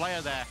 FlyQuest player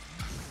there.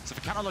 So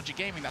for Counterlogic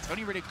Gaming, that's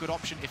only really a good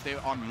option if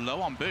they're on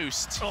low on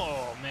boost.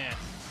 Oh, man.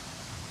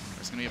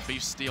 There's going to be a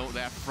beef steal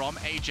there from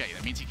AJ.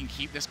 That means he can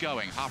keep this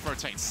going. Half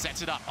rotate,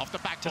 sets it up off the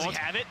backboard. Does he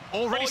have it?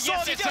 Already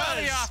saw this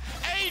earlier.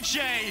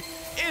 AJ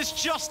is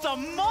just a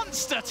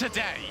monster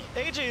today.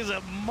 AJ is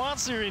a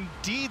monster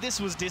indeed. This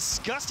was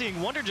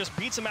disgusting. Wonder just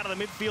beats him out of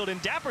the midfield, and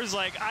Dapper's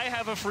like, I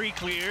have a free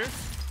clear.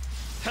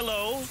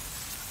 Hello.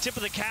 Tip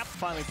of the cap.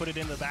 Finally put it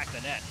in the back of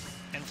the net.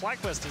 And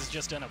FlyQuest has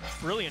just done a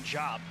brilliant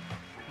job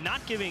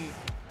not giving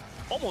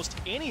almost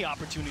any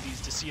opportunities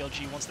to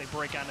CLG once they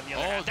break onto the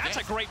other half. That's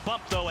a great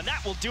bump, though, and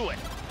that will do it.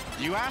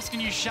 You ask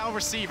and you shall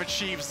receive,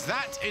 achieves.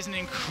 That is an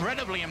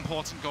incredibly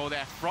important goal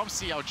there from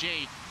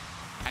CLG.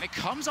 And it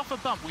comes off a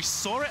bump. We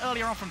saw it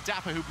earlier on from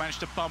Dapper, who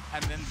managed to bump,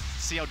 and then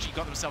CLG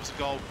got themselves a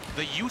goal.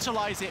 They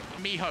utilize it.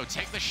 Miho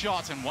take the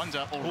shot, and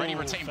Wonder already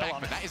retained back,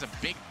 but that is a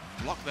big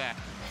block there.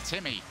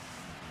 Timmy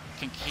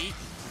can keep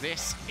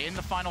this in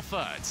the final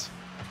third.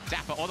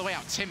 Dapper all the way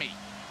out. Timmy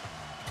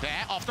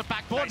there off the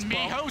backboard.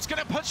 Miho's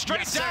going to put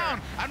straight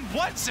down. And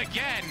once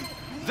again,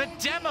 the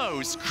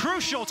demos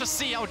crucial to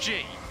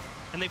CLG.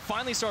 And they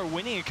finally start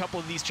winning a couple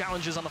of these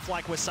challenges on the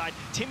FlyQuest side.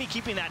 Timmy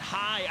keeping that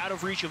high out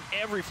of reach of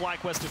every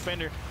FlyQuest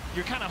defender.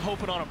 You're kind of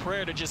hoping on a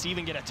prayer to just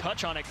even get a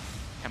touch on it.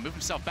 Can move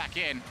himself back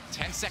in.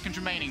 10 seconds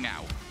remaining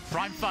now.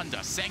 Prime Thunder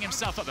setting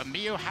himself up, but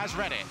Miho has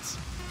read it.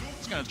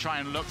 He's going to try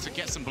and look to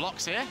get some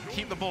blocks here.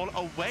 Keep the ball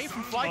away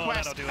from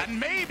FlyQuest and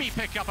maybe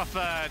pick up a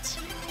third.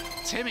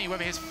 Timmy with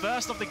his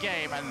first of the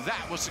game, and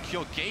that will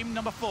secure game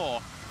number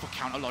 4 for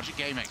Counterlogic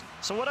Gaming.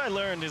 So what I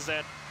learned is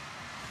that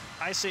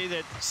I say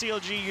that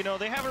CLG, you know,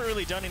 they haven't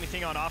really done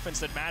anything on offense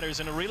that matters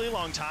in a really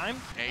long time.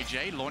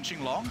 AJ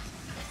launching long.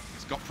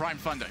 He's got Prime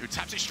Thunder, who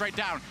taps it straight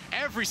down.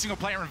 Every single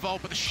player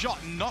involved, but the shot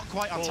not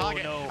quite on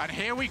target. And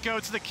here we go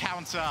to the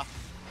counter.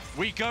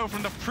 We go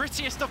from the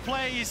prettiest of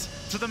plays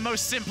to the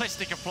most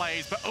simplistic of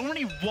plays, but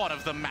only one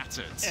of them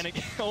mattered. And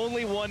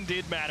only one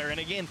did matter. And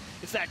again,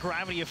 it's that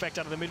gravity effect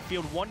out of the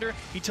midfield. Wonder,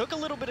 he took a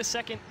little bit of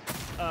second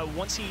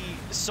once he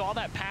saw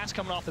that pass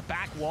coming off the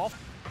back wall.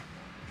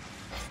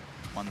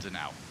 Wonder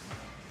now,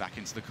 back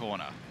into the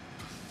corner.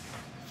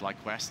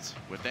 FlyQuest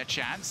with their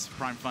chance.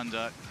 Prime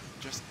Thunder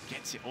just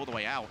gets it all the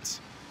way out.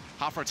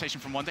 Half rotation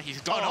from Wonder.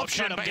 He's got an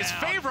option, but his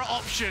favorite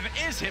option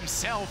is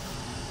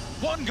himself.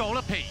 1 goal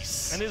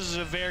apiece. And this is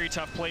a very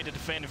tough play to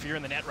defend if you're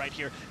in the net right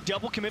here.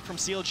 Double commit from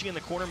CLG in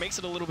the corner makes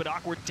it a little bit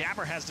awkward.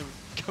 Dapper has to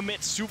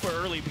commit super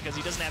early because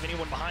he doesn't have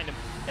anyone behind him.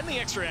 And the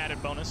extra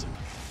added bonus.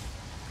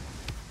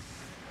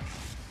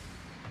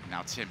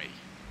 Now Timmy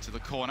to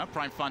the corner.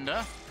 Prime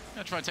Thunder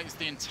Gonna try and take this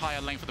the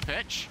entire length of the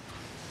pitch.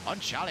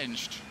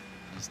 Unchallenged.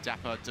 As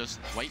Dapper does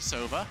waits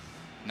over.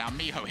 Now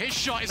Miho, his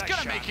shot is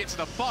gonna make it to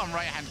the bottom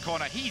right-hand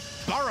corner. He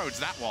burrows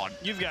that one.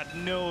 You've got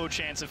no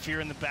chance of fear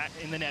in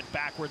the net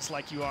backwards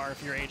like you are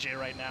if you're AJ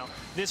right now.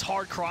 This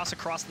hard cross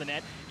across the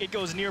net, it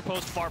goes near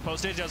post, far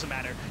post, it doesn't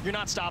matter. You're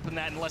not stopping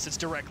that unless it's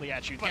directly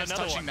at you. But Get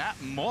another touching one.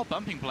 that, more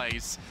bumping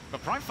plays.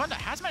 But Prime Thunder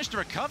has managed to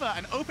recover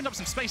and opened up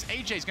some space.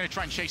 AJ is gonna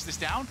try and chase this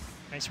down.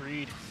 Nice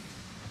read.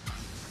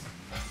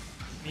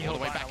 All the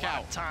way back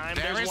out.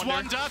 There There's is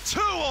Wonder,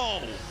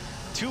 2-all!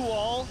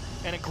 2-all,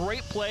 and a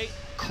great play.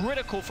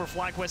 Critical for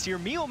FlyQuest here.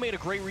 Mio made a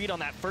great read on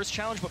that first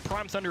challenge, but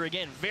Prime Thunder,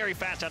 again, very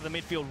fast out of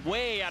the midfield,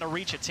 way out of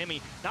reach at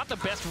Timmy. Not the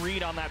best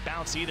read on that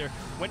bounce either.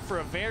 Went for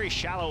a very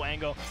shallow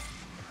angle.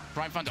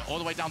 Prime Thunder all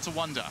the way down to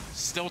Wonder.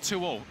 Still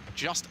 2-all.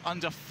 Just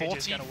under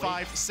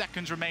 45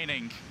 seconds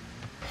remaining.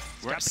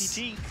 We're at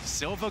PT.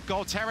 Silver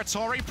gold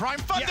territory. Prime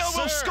Thunder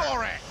will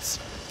score it!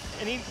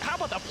 And how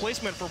about the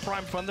placement for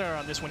Prime Thunder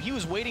on this one? He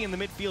was waiting in the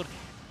midfield,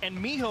 and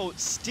Miho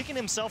sticking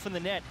himself in the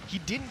net. He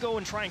didn't go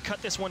and try and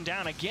cut this one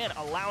down. Again,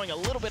 allowing a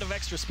little bit of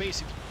extra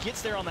space. If he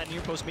gets there on that near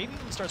post, maybe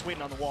he starts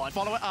waiting on the wall.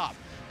 Follow it up.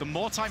 The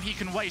more time he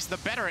can waste, the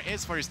better it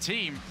is for his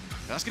team.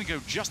 That's going to go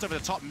just over the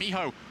top.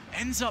 Miho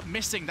ends up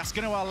missing. That's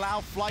going to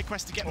allow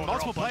FlyQuest to get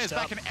multiple players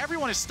back, and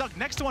everyone is stuck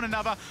next to one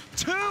another.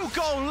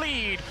 2-goal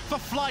lead for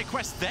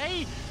FlyQuest.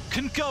 They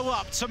can go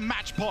up to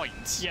match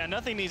points. Yeah,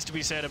 nothing needs to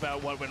be said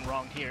about what went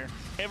wrong here.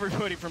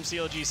 Everybody from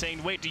CLG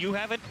saying, wait, do you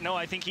have it? No,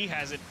 I think he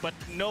has it, but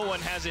no one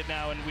has it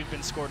now, and we've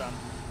been scored on.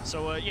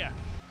 So, yeah.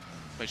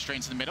 But straight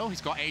into the middle.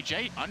 He's got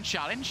AJ,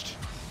 unchallenged.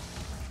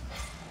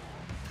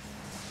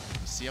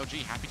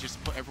 CLG happy just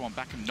to put everyone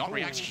back and not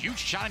react. Huge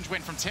challenge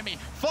win from Timmy.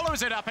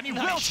 Follows it up, and he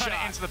will turn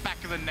it into the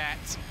back of the net.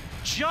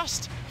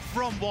 Just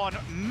from one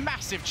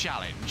massive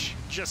challenge.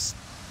 Just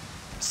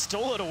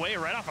stole it away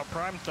right off of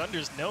Prime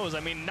Thunder's nose. I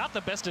mean, not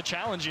the best of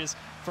challenges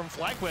from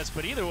FlyQuest,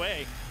 but either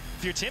way,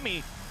 if you're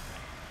Timmy,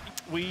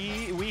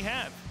 we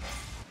have.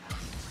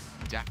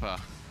 Dapper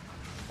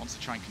wants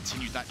to try and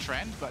continue that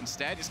trend, but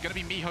instead it's going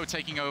to be Miho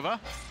taking over.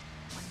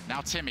 Now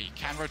Timmy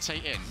can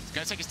rotate in. He's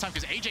going to take his time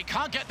because AJ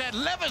can't get there.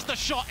 Levers the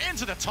shot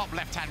into the top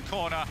left-hand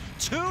corner.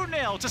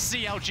 2-0 to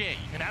CLG.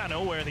 And out of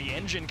nowhere, the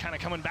engine kind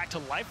of coming back to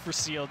life for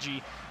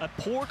CLG. A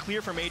poor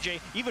clear from AJ.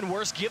 Even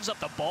worse, gives up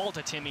the ball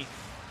to Timmy.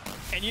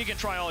 And you can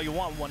try all you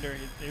want, Wonder.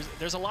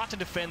 There's a lot to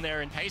defend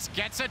there. And Pace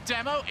gets a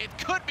demo. It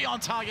could be on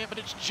target, but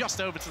it's just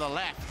over to the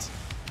left.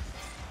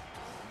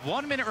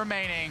 1 minute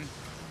remaining.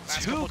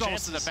 Last 2 goals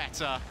chances to the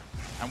better.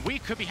 And we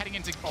could be heading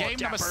into game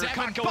number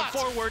 7. Going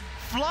forward.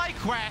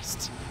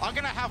 FlyQuest are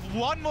going to have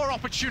one more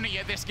opportunity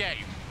at this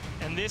game.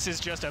 And this is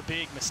just a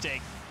big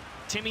mistake.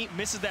 Timmy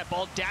misses that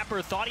ball.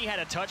 Dapper thought he had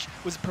a touch,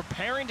 was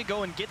preparing to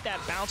go and get that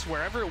bounce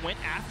wherever it went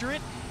after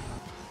it.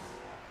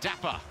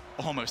 Dapper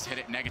almost hit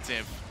it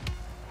negative.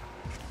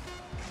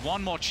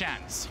 One more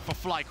chance for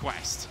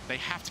FlyQuest. They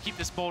have to keep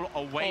this ball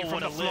away from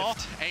the floor.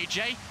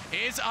 AJ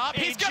is up.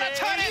 He's going to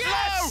turn it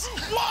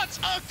low. What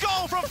a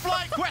goal from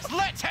FlyQuest.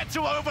 Let's head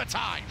to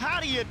overtime.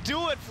 How do you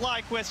do it,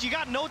 FlyQuest? You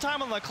got no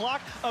time on the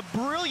clock. A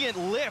brilliant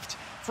lift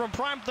from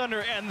Prime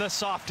Thunder and the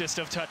softest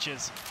of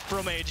touches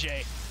from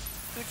AJ.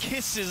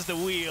 Kisses the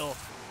wheel.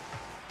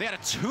 They had a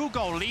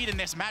 2-goal lead in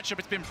this matchup.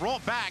 It's been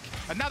brought back,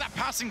 and now that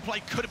passing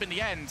play could have been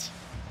the end.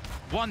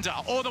 Wonder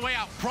all the way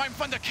out. Prime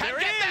Thunder can't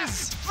get that.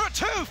 For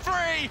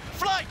 2-3.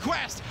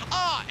 FlyQuest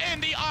are in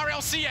the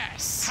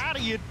RLCS. How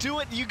do you do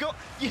it?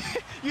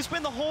 You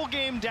spend the whole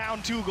game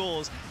down 2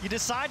 goals. You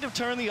decide to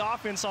turn the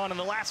offense on in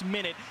the last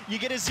minute. You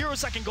get a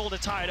 0-second goal to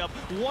tie it up.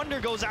 Wonder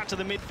goes out to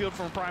the midfield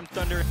from Prime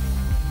Thunder.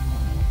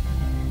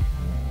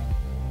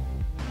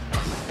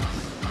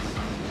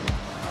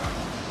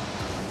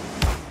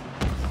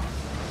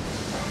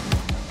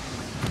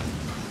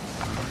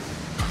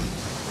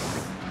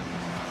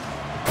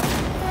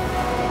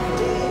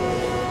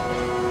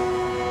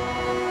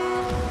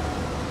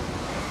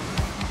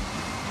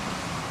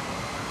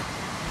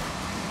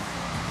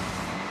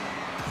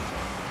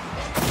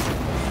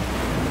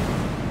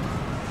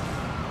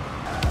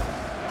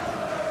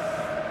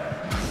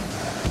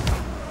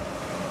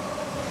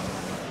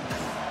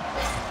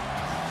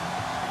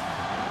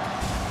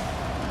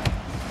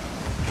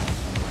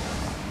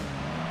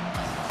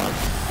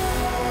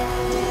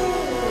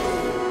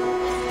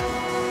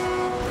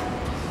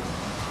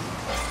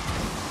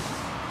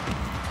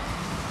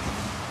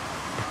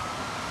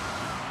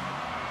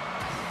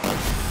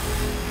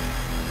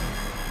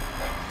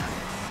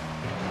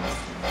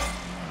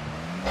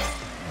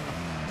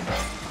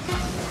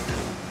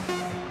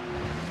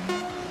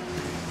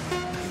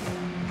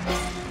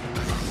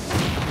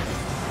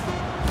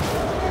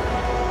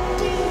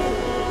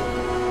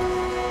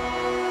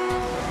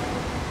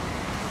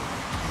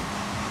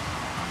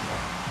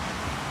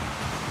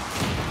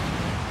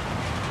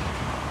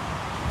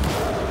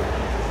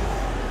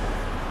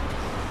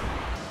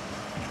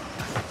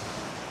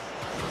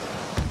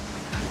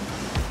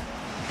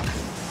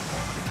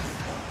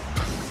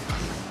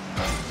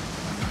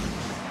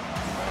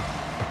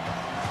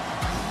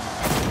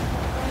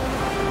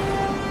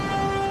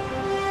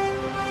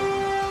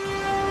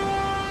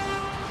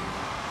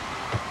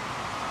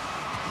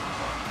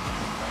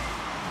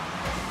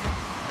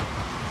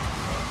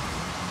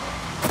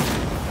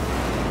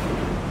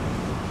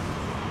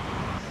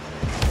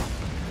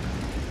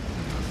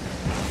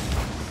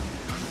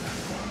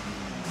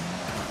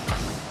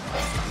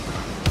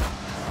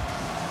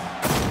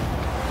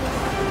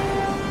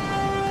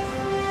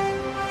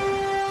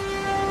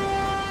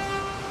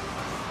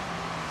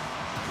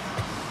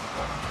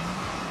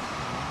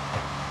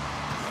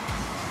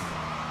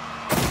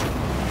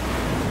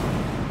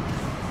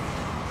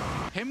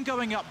 him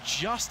going up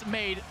just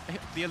made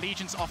the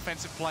Allegiance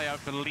offensive player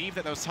believe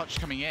that there was touch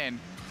coming in.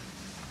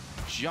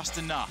 Just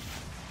enough.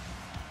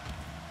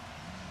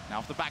 Now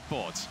off the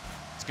backboard.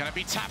 It's going to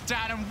be tapped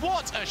down, and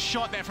what a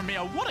shot there from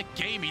Mio. What a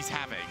game he's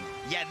having.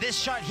 Yeah, this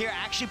shot here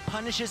actually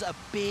punishes a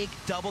big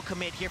double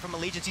commit here from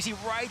Allegiance. You see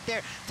right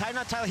there,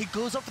 Tyler, he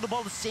goes up for the ball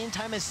at the same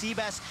time as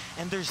Seabass,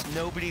 and there's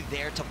nobody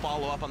there to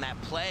follow up on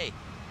that play.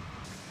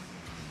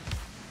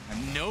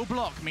 And no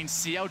block means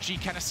CLG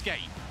can escape.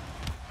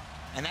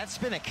 And that's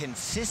been a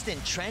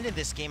consistent trend in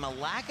this game. A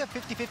lack of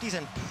 50-50s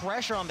and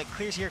pressure on the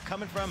clears here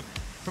coming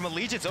from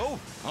Allegiance.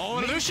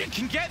 Oh, Lucian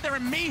can get there,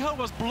 and Miho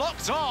was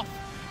blocked off.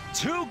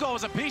 2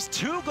 goals apiece,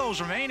 2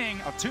 goals remaining,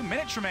 or 2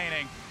 minutes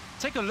remaining.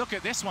 Take a look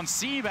at this one.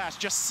 Seabass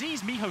just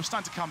sees Miho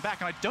starting to come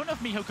back, and I don't know if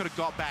Miho could have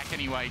got back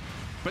anyway,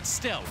 but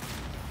still,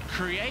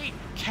 create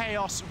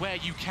chaos where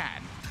you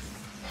can.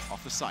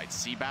 Off the side,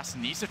 Seabass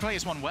needs to play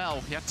this one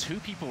well. He had 2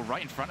 people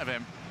right in front of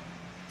him.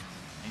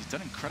 He's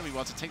done incredibly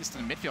well to take this to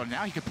the midfield.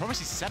 Now he could probably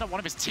set up one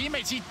of his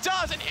teammates. He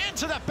does, and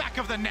into the back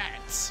of the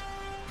net.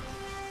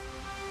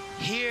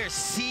 Here's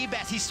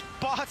Seabass. He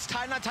spots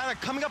Tyler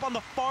coming up on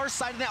the far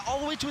side of the net, all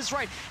the way to his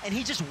right, and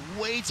he just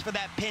waits for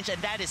that pinch,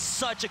 and that is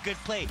such a good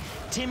play.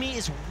 Timmy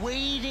is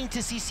waiting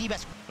to see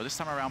Seabass. But this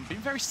time around,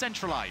 being very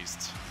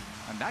centralized.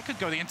 And that could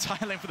go the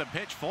entire length of the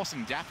pitch,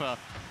 forcing Dapper.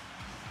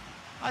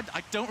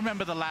 I don't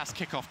remember the last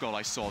kickoff goal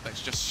I saw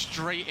that's just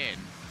straight in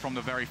from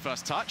the very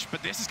first touch,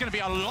 but this is going to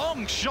be a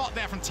long shot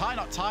there from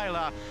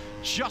Tyler.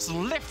 Just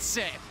lifts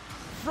it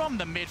from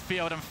the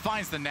midfield and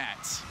finds the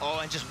net. Oh,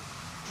 and just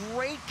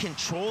great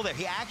control there.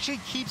 He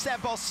actually keeps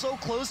that ball so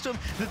close to him,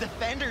 the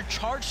defender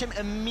charged him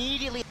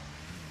immediately.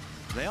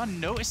 They are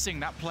noticing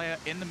that player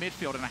in the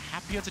midfield and are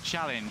happier to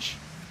challenge.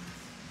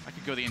 I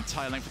could go the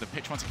entire length of the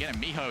pitch once again,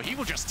 and Miho, he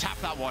will just tap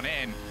that one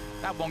in.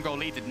 That 1-goal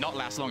lead did not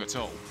last long at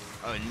all.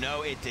 Oh,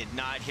 no, it did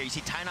not here. You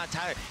see Tyler,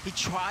 he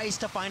tries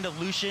to find a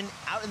Lucian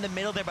out in the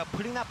middle there, but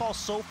putting that ball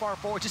so far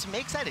forward just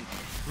makes that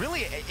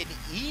really an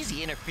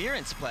easy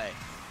interference play.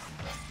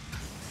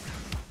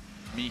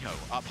 Miho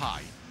up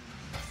high.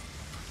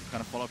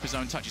 Gonna follow up his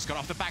own touch. He's got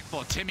off the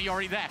backboard. Timmy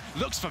already there.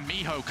 Looks for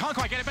Miho. Can't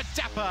quite get it, but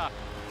Dapper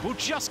will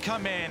just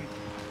come in.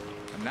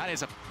 And that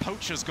is a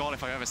poacher's goal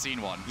if I've ever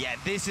seen one. Yeah,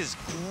 this is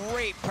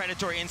great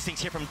predatory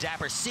instincts here from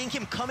Dapper. Seeing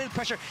him come in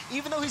pressure,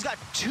 even though he's got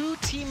 2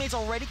 teammates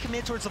already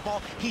committed towards the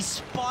ball, he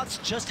spots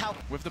just how...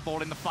 With the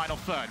ball in the final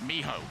third,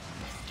 Miho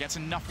gets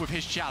enough with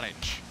his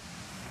challenge.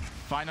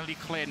 Finally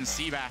cleared, and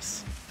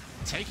Seabass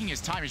taking his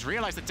time. He's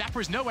realized that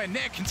Dapper is nowhere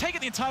near, can take it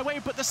the entire way,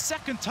 but the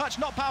second touch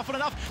not powerful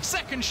enough.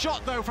 Second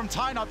shot, though, from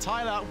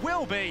Tyler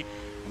will be.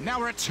 And now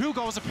we're at 2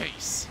 goals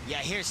apiece. Yeah,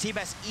 here's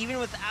Seabass, even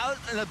without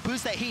the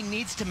boost that he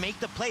needs to make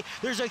the play.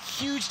 There's a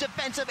huge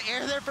defensive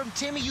error there from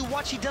Timmy. You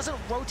watch, he doesn't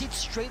rotate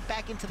straight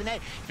back into the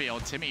net.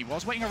 Timmy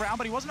was waiting around,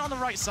 but he wasn't on the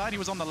right side. He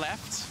was on the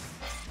left.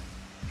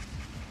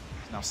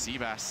 Now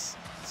Seabass.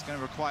 It's going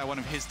to require one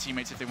of his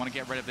teammates if they want to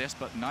get rid of this,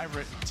 but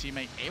neither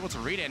teammate able to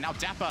read it. And now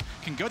Dapper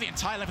can go the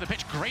entire length of the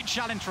pitch. Great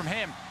challenge from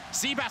him.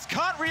 Seabass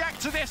can't react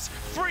to this.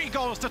 3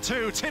 goals to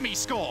 2. Timmy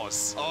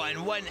scores. Oh,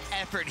 and what an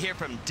effort here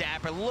from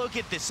Dapper. Look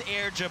at this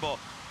air dribble.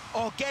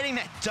 Oh, getting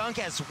that dunk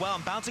as well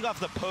and bouncing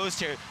off the post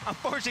here.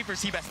 Unfortunately for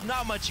Seabass,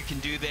 not much you can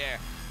do there.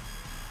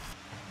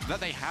 That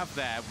they have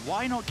there.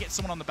 Why not get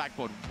someone on the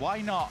backboard?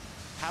 Why not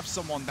have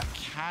someone that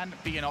can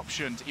be an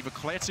option to either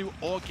clear to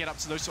or get up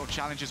to those sort of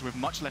challenges with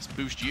much less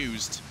boost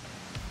used?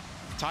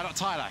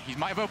 Tyler, he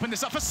might have opened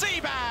this up for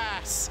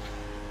Seabass!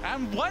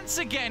 And once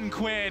again,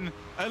 Quinn,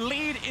 a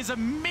lead is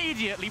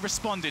immediately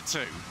responded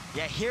to.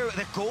 Yeah, here,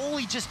 the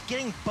goalie just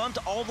getting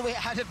bumped all the way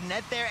out of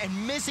net there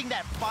and missing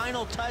that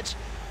final touch.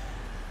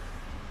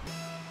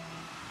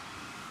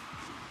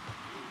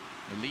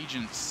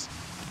 Allegiance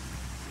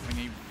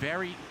having a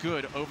very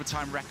good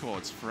overtime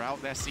records throughout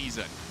their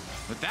season.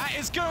 But that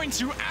is going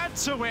to add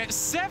to it.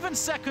 7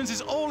 seconds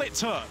is all it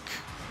took.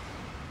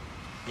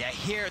 Yeah,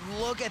 here,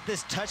 look at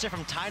this touch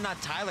from Tyler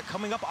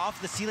coming up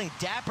off the ceiling.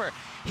 Dapper,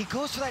 he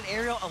goes for that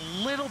aerial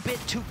a little bit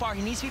too far.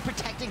 He needs to be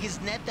protecting his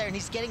net there, and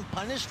he's getting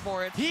punished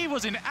for it. He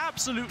was in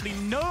absolutely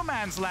no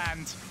man's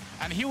land,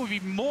 and he will be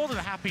more than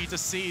happy to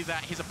see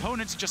that his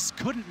opponents just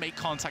couldn't make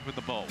contact with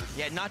the ball.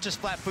 Yeah, not just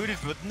flat-footed,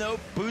 but with no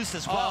boost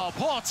as well. Oh,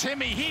 poor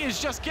Timmy. He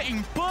is just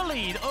getting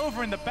bullied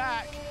over in the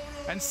back.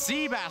 And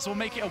Seabass will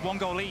make it a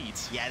 1-goal lead.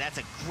 Yeah, that's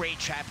a great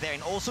trap there.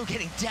 And also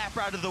getting Dapper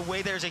out of the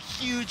way. There's a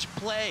huge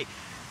play.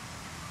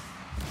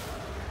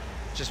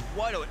 Just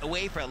what a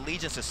way for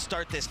Allegiance to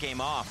start this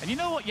game off. And you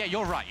know what? Yeah,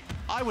 you're right.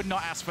 I would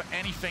not ask for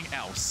anything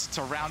else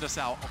to round us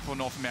out for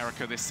North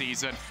America this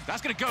season.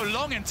 That's going to go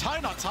long, and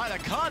Tyler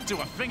can't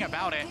do a thing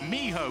about it.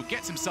 Miho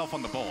gets himself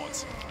on the board.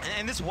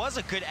 And this was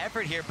a good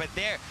effort here, but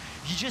there,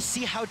 you just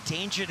see how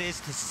dangerous it is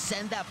to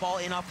send that ball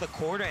in off the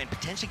corner and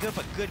potentially go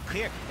for a good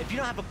clear if you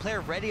don't have a player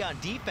ready on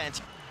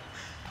defense.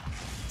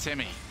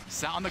 Timmy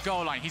sat on the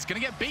goal line. He's going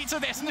to get beat to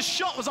this, and the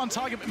shot was on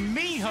target, but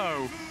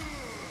Miho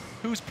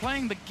who's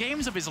playing the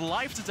games of his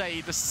life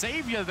today, the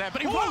savior there,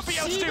 but he won't be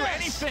able to do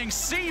anything.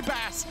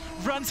 Seabass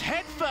runs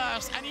head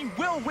first, and he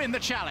will win the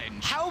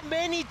challenge. How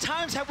many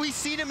times have we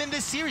seen him in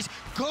this series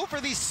go for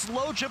these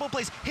slow dribble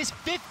plays? His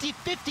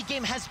 50-50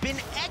 game has been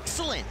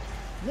excellent.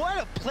 What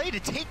a play to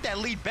take that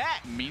lead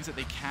back. Means that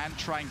they can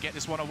try and get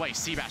this one away.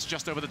 Seabass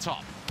just over the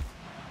top.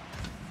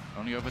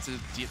 Only over to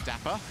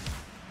Dapper.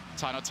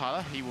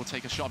 Tyler, he will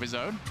take a shot of his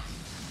own.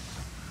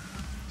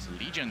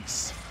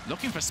 Legions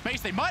looking for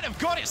space. They might have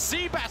got it.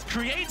 Seabass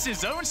creates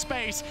his own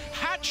space.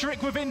 Hat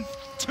trick within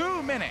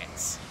 2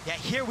 minutes. Yeah,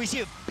 here we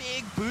see a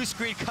big boost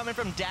screen coming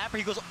from Dapper.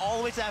 He goes all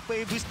the way to that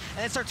wave boost and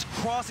then starts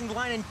crossing the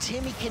line, and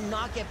Timmy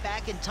cannot get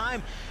back in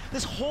time.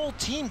 This whole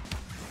team.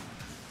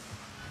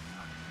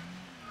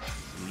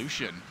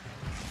 Lucian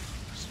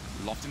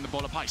lofting the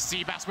ball up high.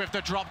 Seabass with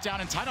the drop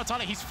down, and Tyler,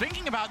 he's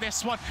thinking about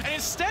this one, and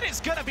instead it's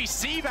gonna be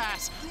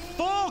Seabass.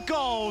 4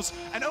 goals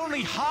and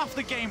only half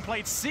the game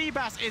played.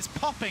 Seabass is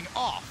popping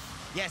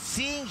off. Yeah,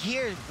 seeing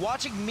here,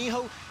 watching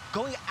Miho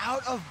going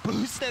out of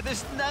boost there,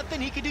 there's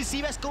nothing he can do.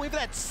 Seabass going for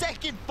that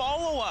second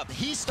follow-up.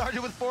 He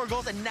started with 4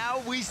 goals, and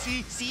now we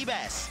see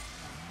Seabass.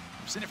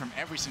 We've seen it from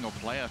every single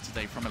player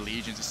today from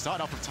Allegiance. It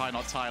started off with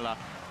Tyler,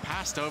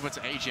 passed over to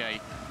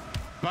AJ,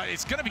 but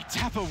it's gonna be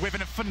Dapper with a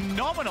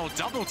phenomenal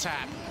double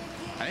tap.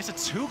 And it's a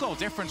 2-goal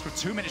difference with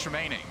 2 minutes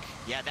remaining.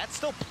 Yeah, that's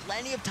still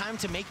plenty of time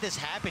to make this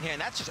happen here.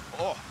 And that's just,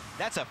 oh,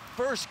 that's a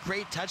first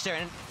great touch there.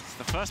 And it's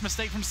the first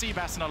mistake from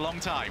Seabass in a long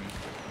time.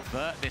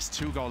 But this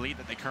 2-goal lead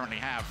that they currently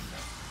have.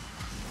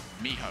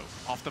 Miho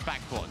off the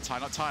backboard.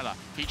 Tyler,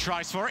 he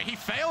tries for it. He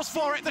fails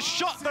for it. The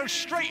shot goes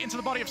straight into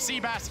the body of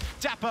Seabass.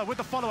 Dapper with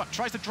the follow-up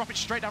tries to drop it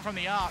straight down from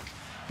the arc.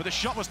 But the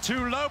shot was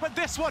too low, but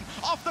this one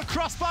off the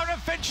crossbar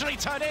and eventually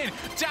turned in.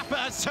 Dapper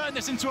has turned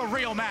this into a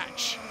real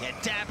match. Yeah,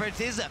 Dapper,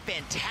 this is a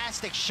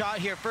fantastic shot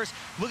here. First,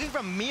 looking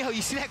from Miho,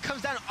 you see that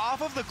comes down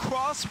off of the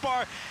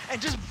crossbar and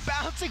just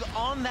bouncing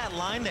on that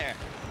line there.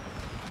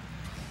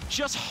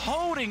 Just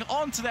holding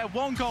on to their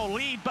 1-goal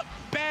lead, but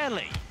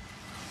barely.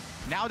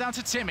 Now down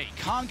to Timmy,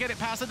 can't get it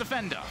past the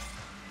defender.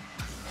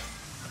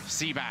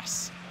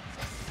 Seabass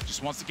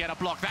just wants to get a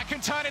block. That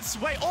can turn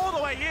its way all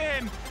the way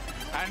in.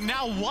 And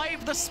now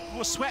wipe the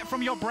sweat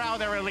from your brow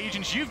there,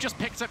 Allegiance. You've just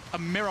picked up a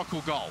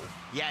miracle goal.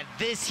 Yeah,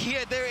 this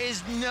here, there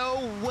is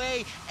no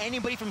way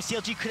anybody from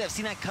CLG could have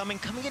seen that coming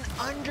in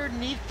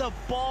underneath the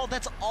ball.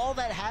 That's all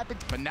that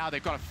happened. But now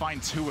they've got to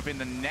find 2 within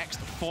the next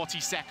 40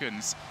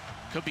 seconds.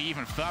 Could be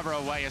even further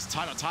away as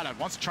Tyler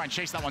wants to try and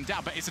chase that one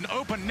down, but it's an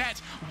open net.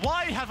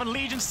 Why have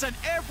Allegiance sent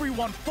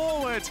everyone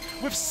forward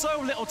with so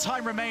little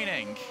time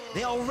remaining?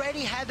 They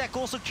already had that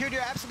goal secured.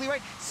 You're absolutely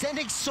right.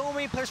 Sending so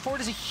many players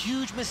forward is a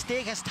huge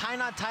mistake. As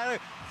Tyler,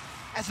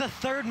 as the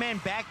 3rd man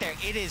back there,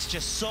 it is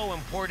just so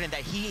important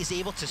that he is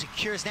able to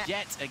secure his net.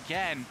 Yet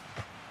again,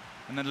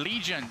 and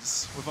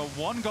Allegiance with a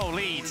 1-goal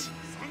lead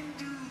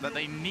that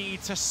they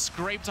need to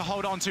scrape to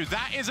hold on to.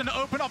 That is an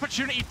open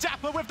opportunity.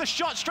 Dapper with the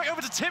shot straight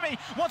over to Timmy.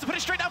 Wants to put it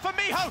straight down for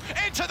Miho.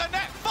 Into the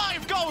net.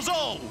 5 goals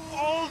all.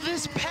 Oh,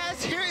 this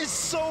pass here is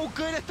so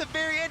good at the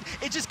very end.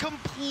 It just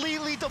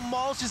completely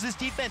demolishes this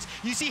defense.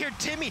 You see here,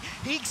 Timmy,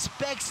 he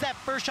expects that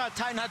first shot.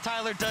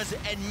 Tyler does,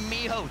 and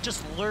Miho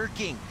just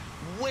lurking,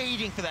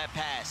 waiting for that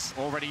pass.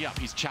 Already up.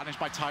 He's challenged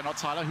by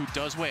Tyler, who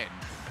does win.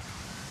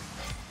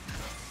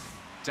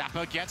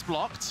 Dapper gets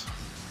blocked.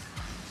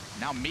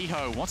 Now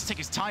Miho wants to take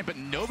his time, but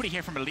nobody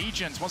here from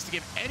Allegiance wants to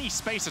give any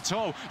space at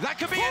all. That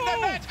could be in the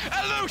net.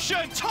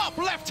 Illusion, top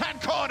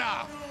left-hand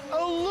corner.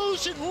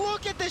 Illusion,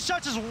 look at this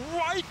shot, just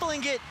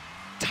rifling it.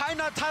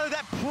 Tyler,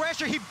 that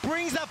pressure, he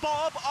brings that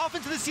ball up off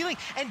into the ceiling,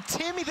 and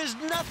Timmy, there's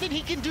nothing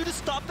he can do to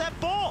stop that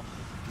ball.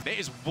 There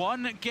is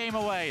 1 game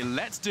away.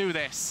 Let's do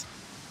this.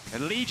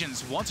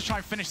 Allegiance want to try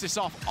and finish this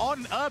off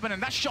on Urban,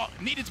 and that shot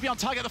needed to be on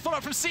target. The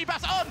follow-up from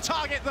Seabass on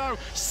target, though.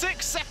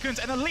 6 seconds,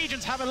 and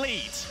Allegiance have a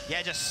lead.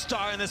 Yeah, just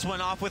starting this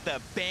one off with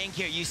a bang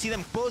here. You see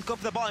them both go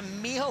for the ball,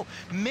 and Miho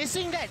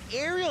missing that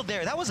aerial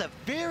there. That was a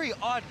very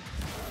odd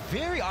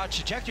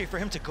trajectory for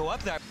him to go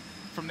up there.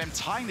 From them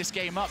tying this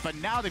game up, but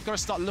now they've got to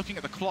start looking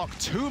at the clock.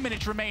 2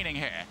 minutes remaining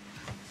here.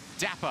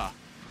 Dapper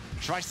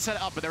tries to set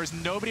it up, but there is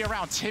nobody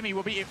around. Timmy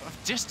will be a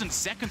distant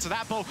second to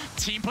that ball.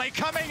 Team play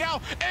coming out.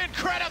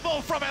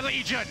 Incredible from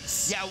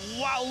Allegiance. Yeah,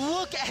 wow,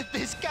 look at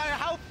this guy.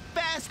 How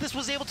fast this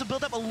was able to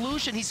build up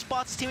illusion. He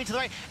spots his teammate to the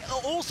right,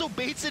 also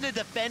baits in a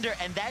defender,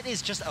 and that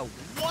is just a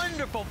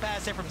wonderful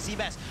pass there from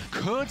Seabass.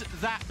 Could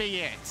that be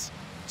it?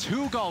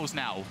 2 goals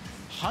now,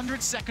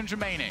 100 seconds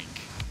remaining.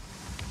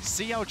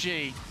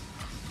 CLG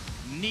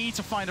need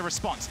to find a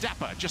response.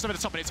 Dapper just over the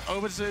top, but it's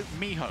over to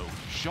Miho.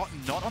 Shot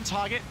not on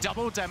target,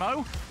 double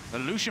demo.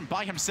 Illusion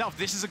by himself.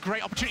 This is a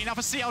great opportunity now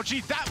for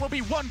CLG. That will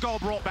be 1 goal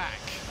brought back.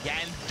 Yeah,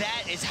 and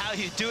that is how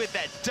you do it,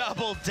 that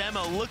double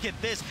demo. Look at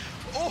this.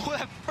 Oh,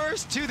 that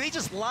first 2, they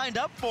just lined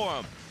up for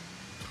him.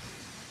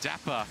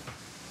 Dapper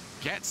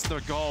gets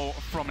the goal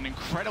from an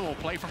incredible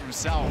play from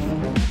himself.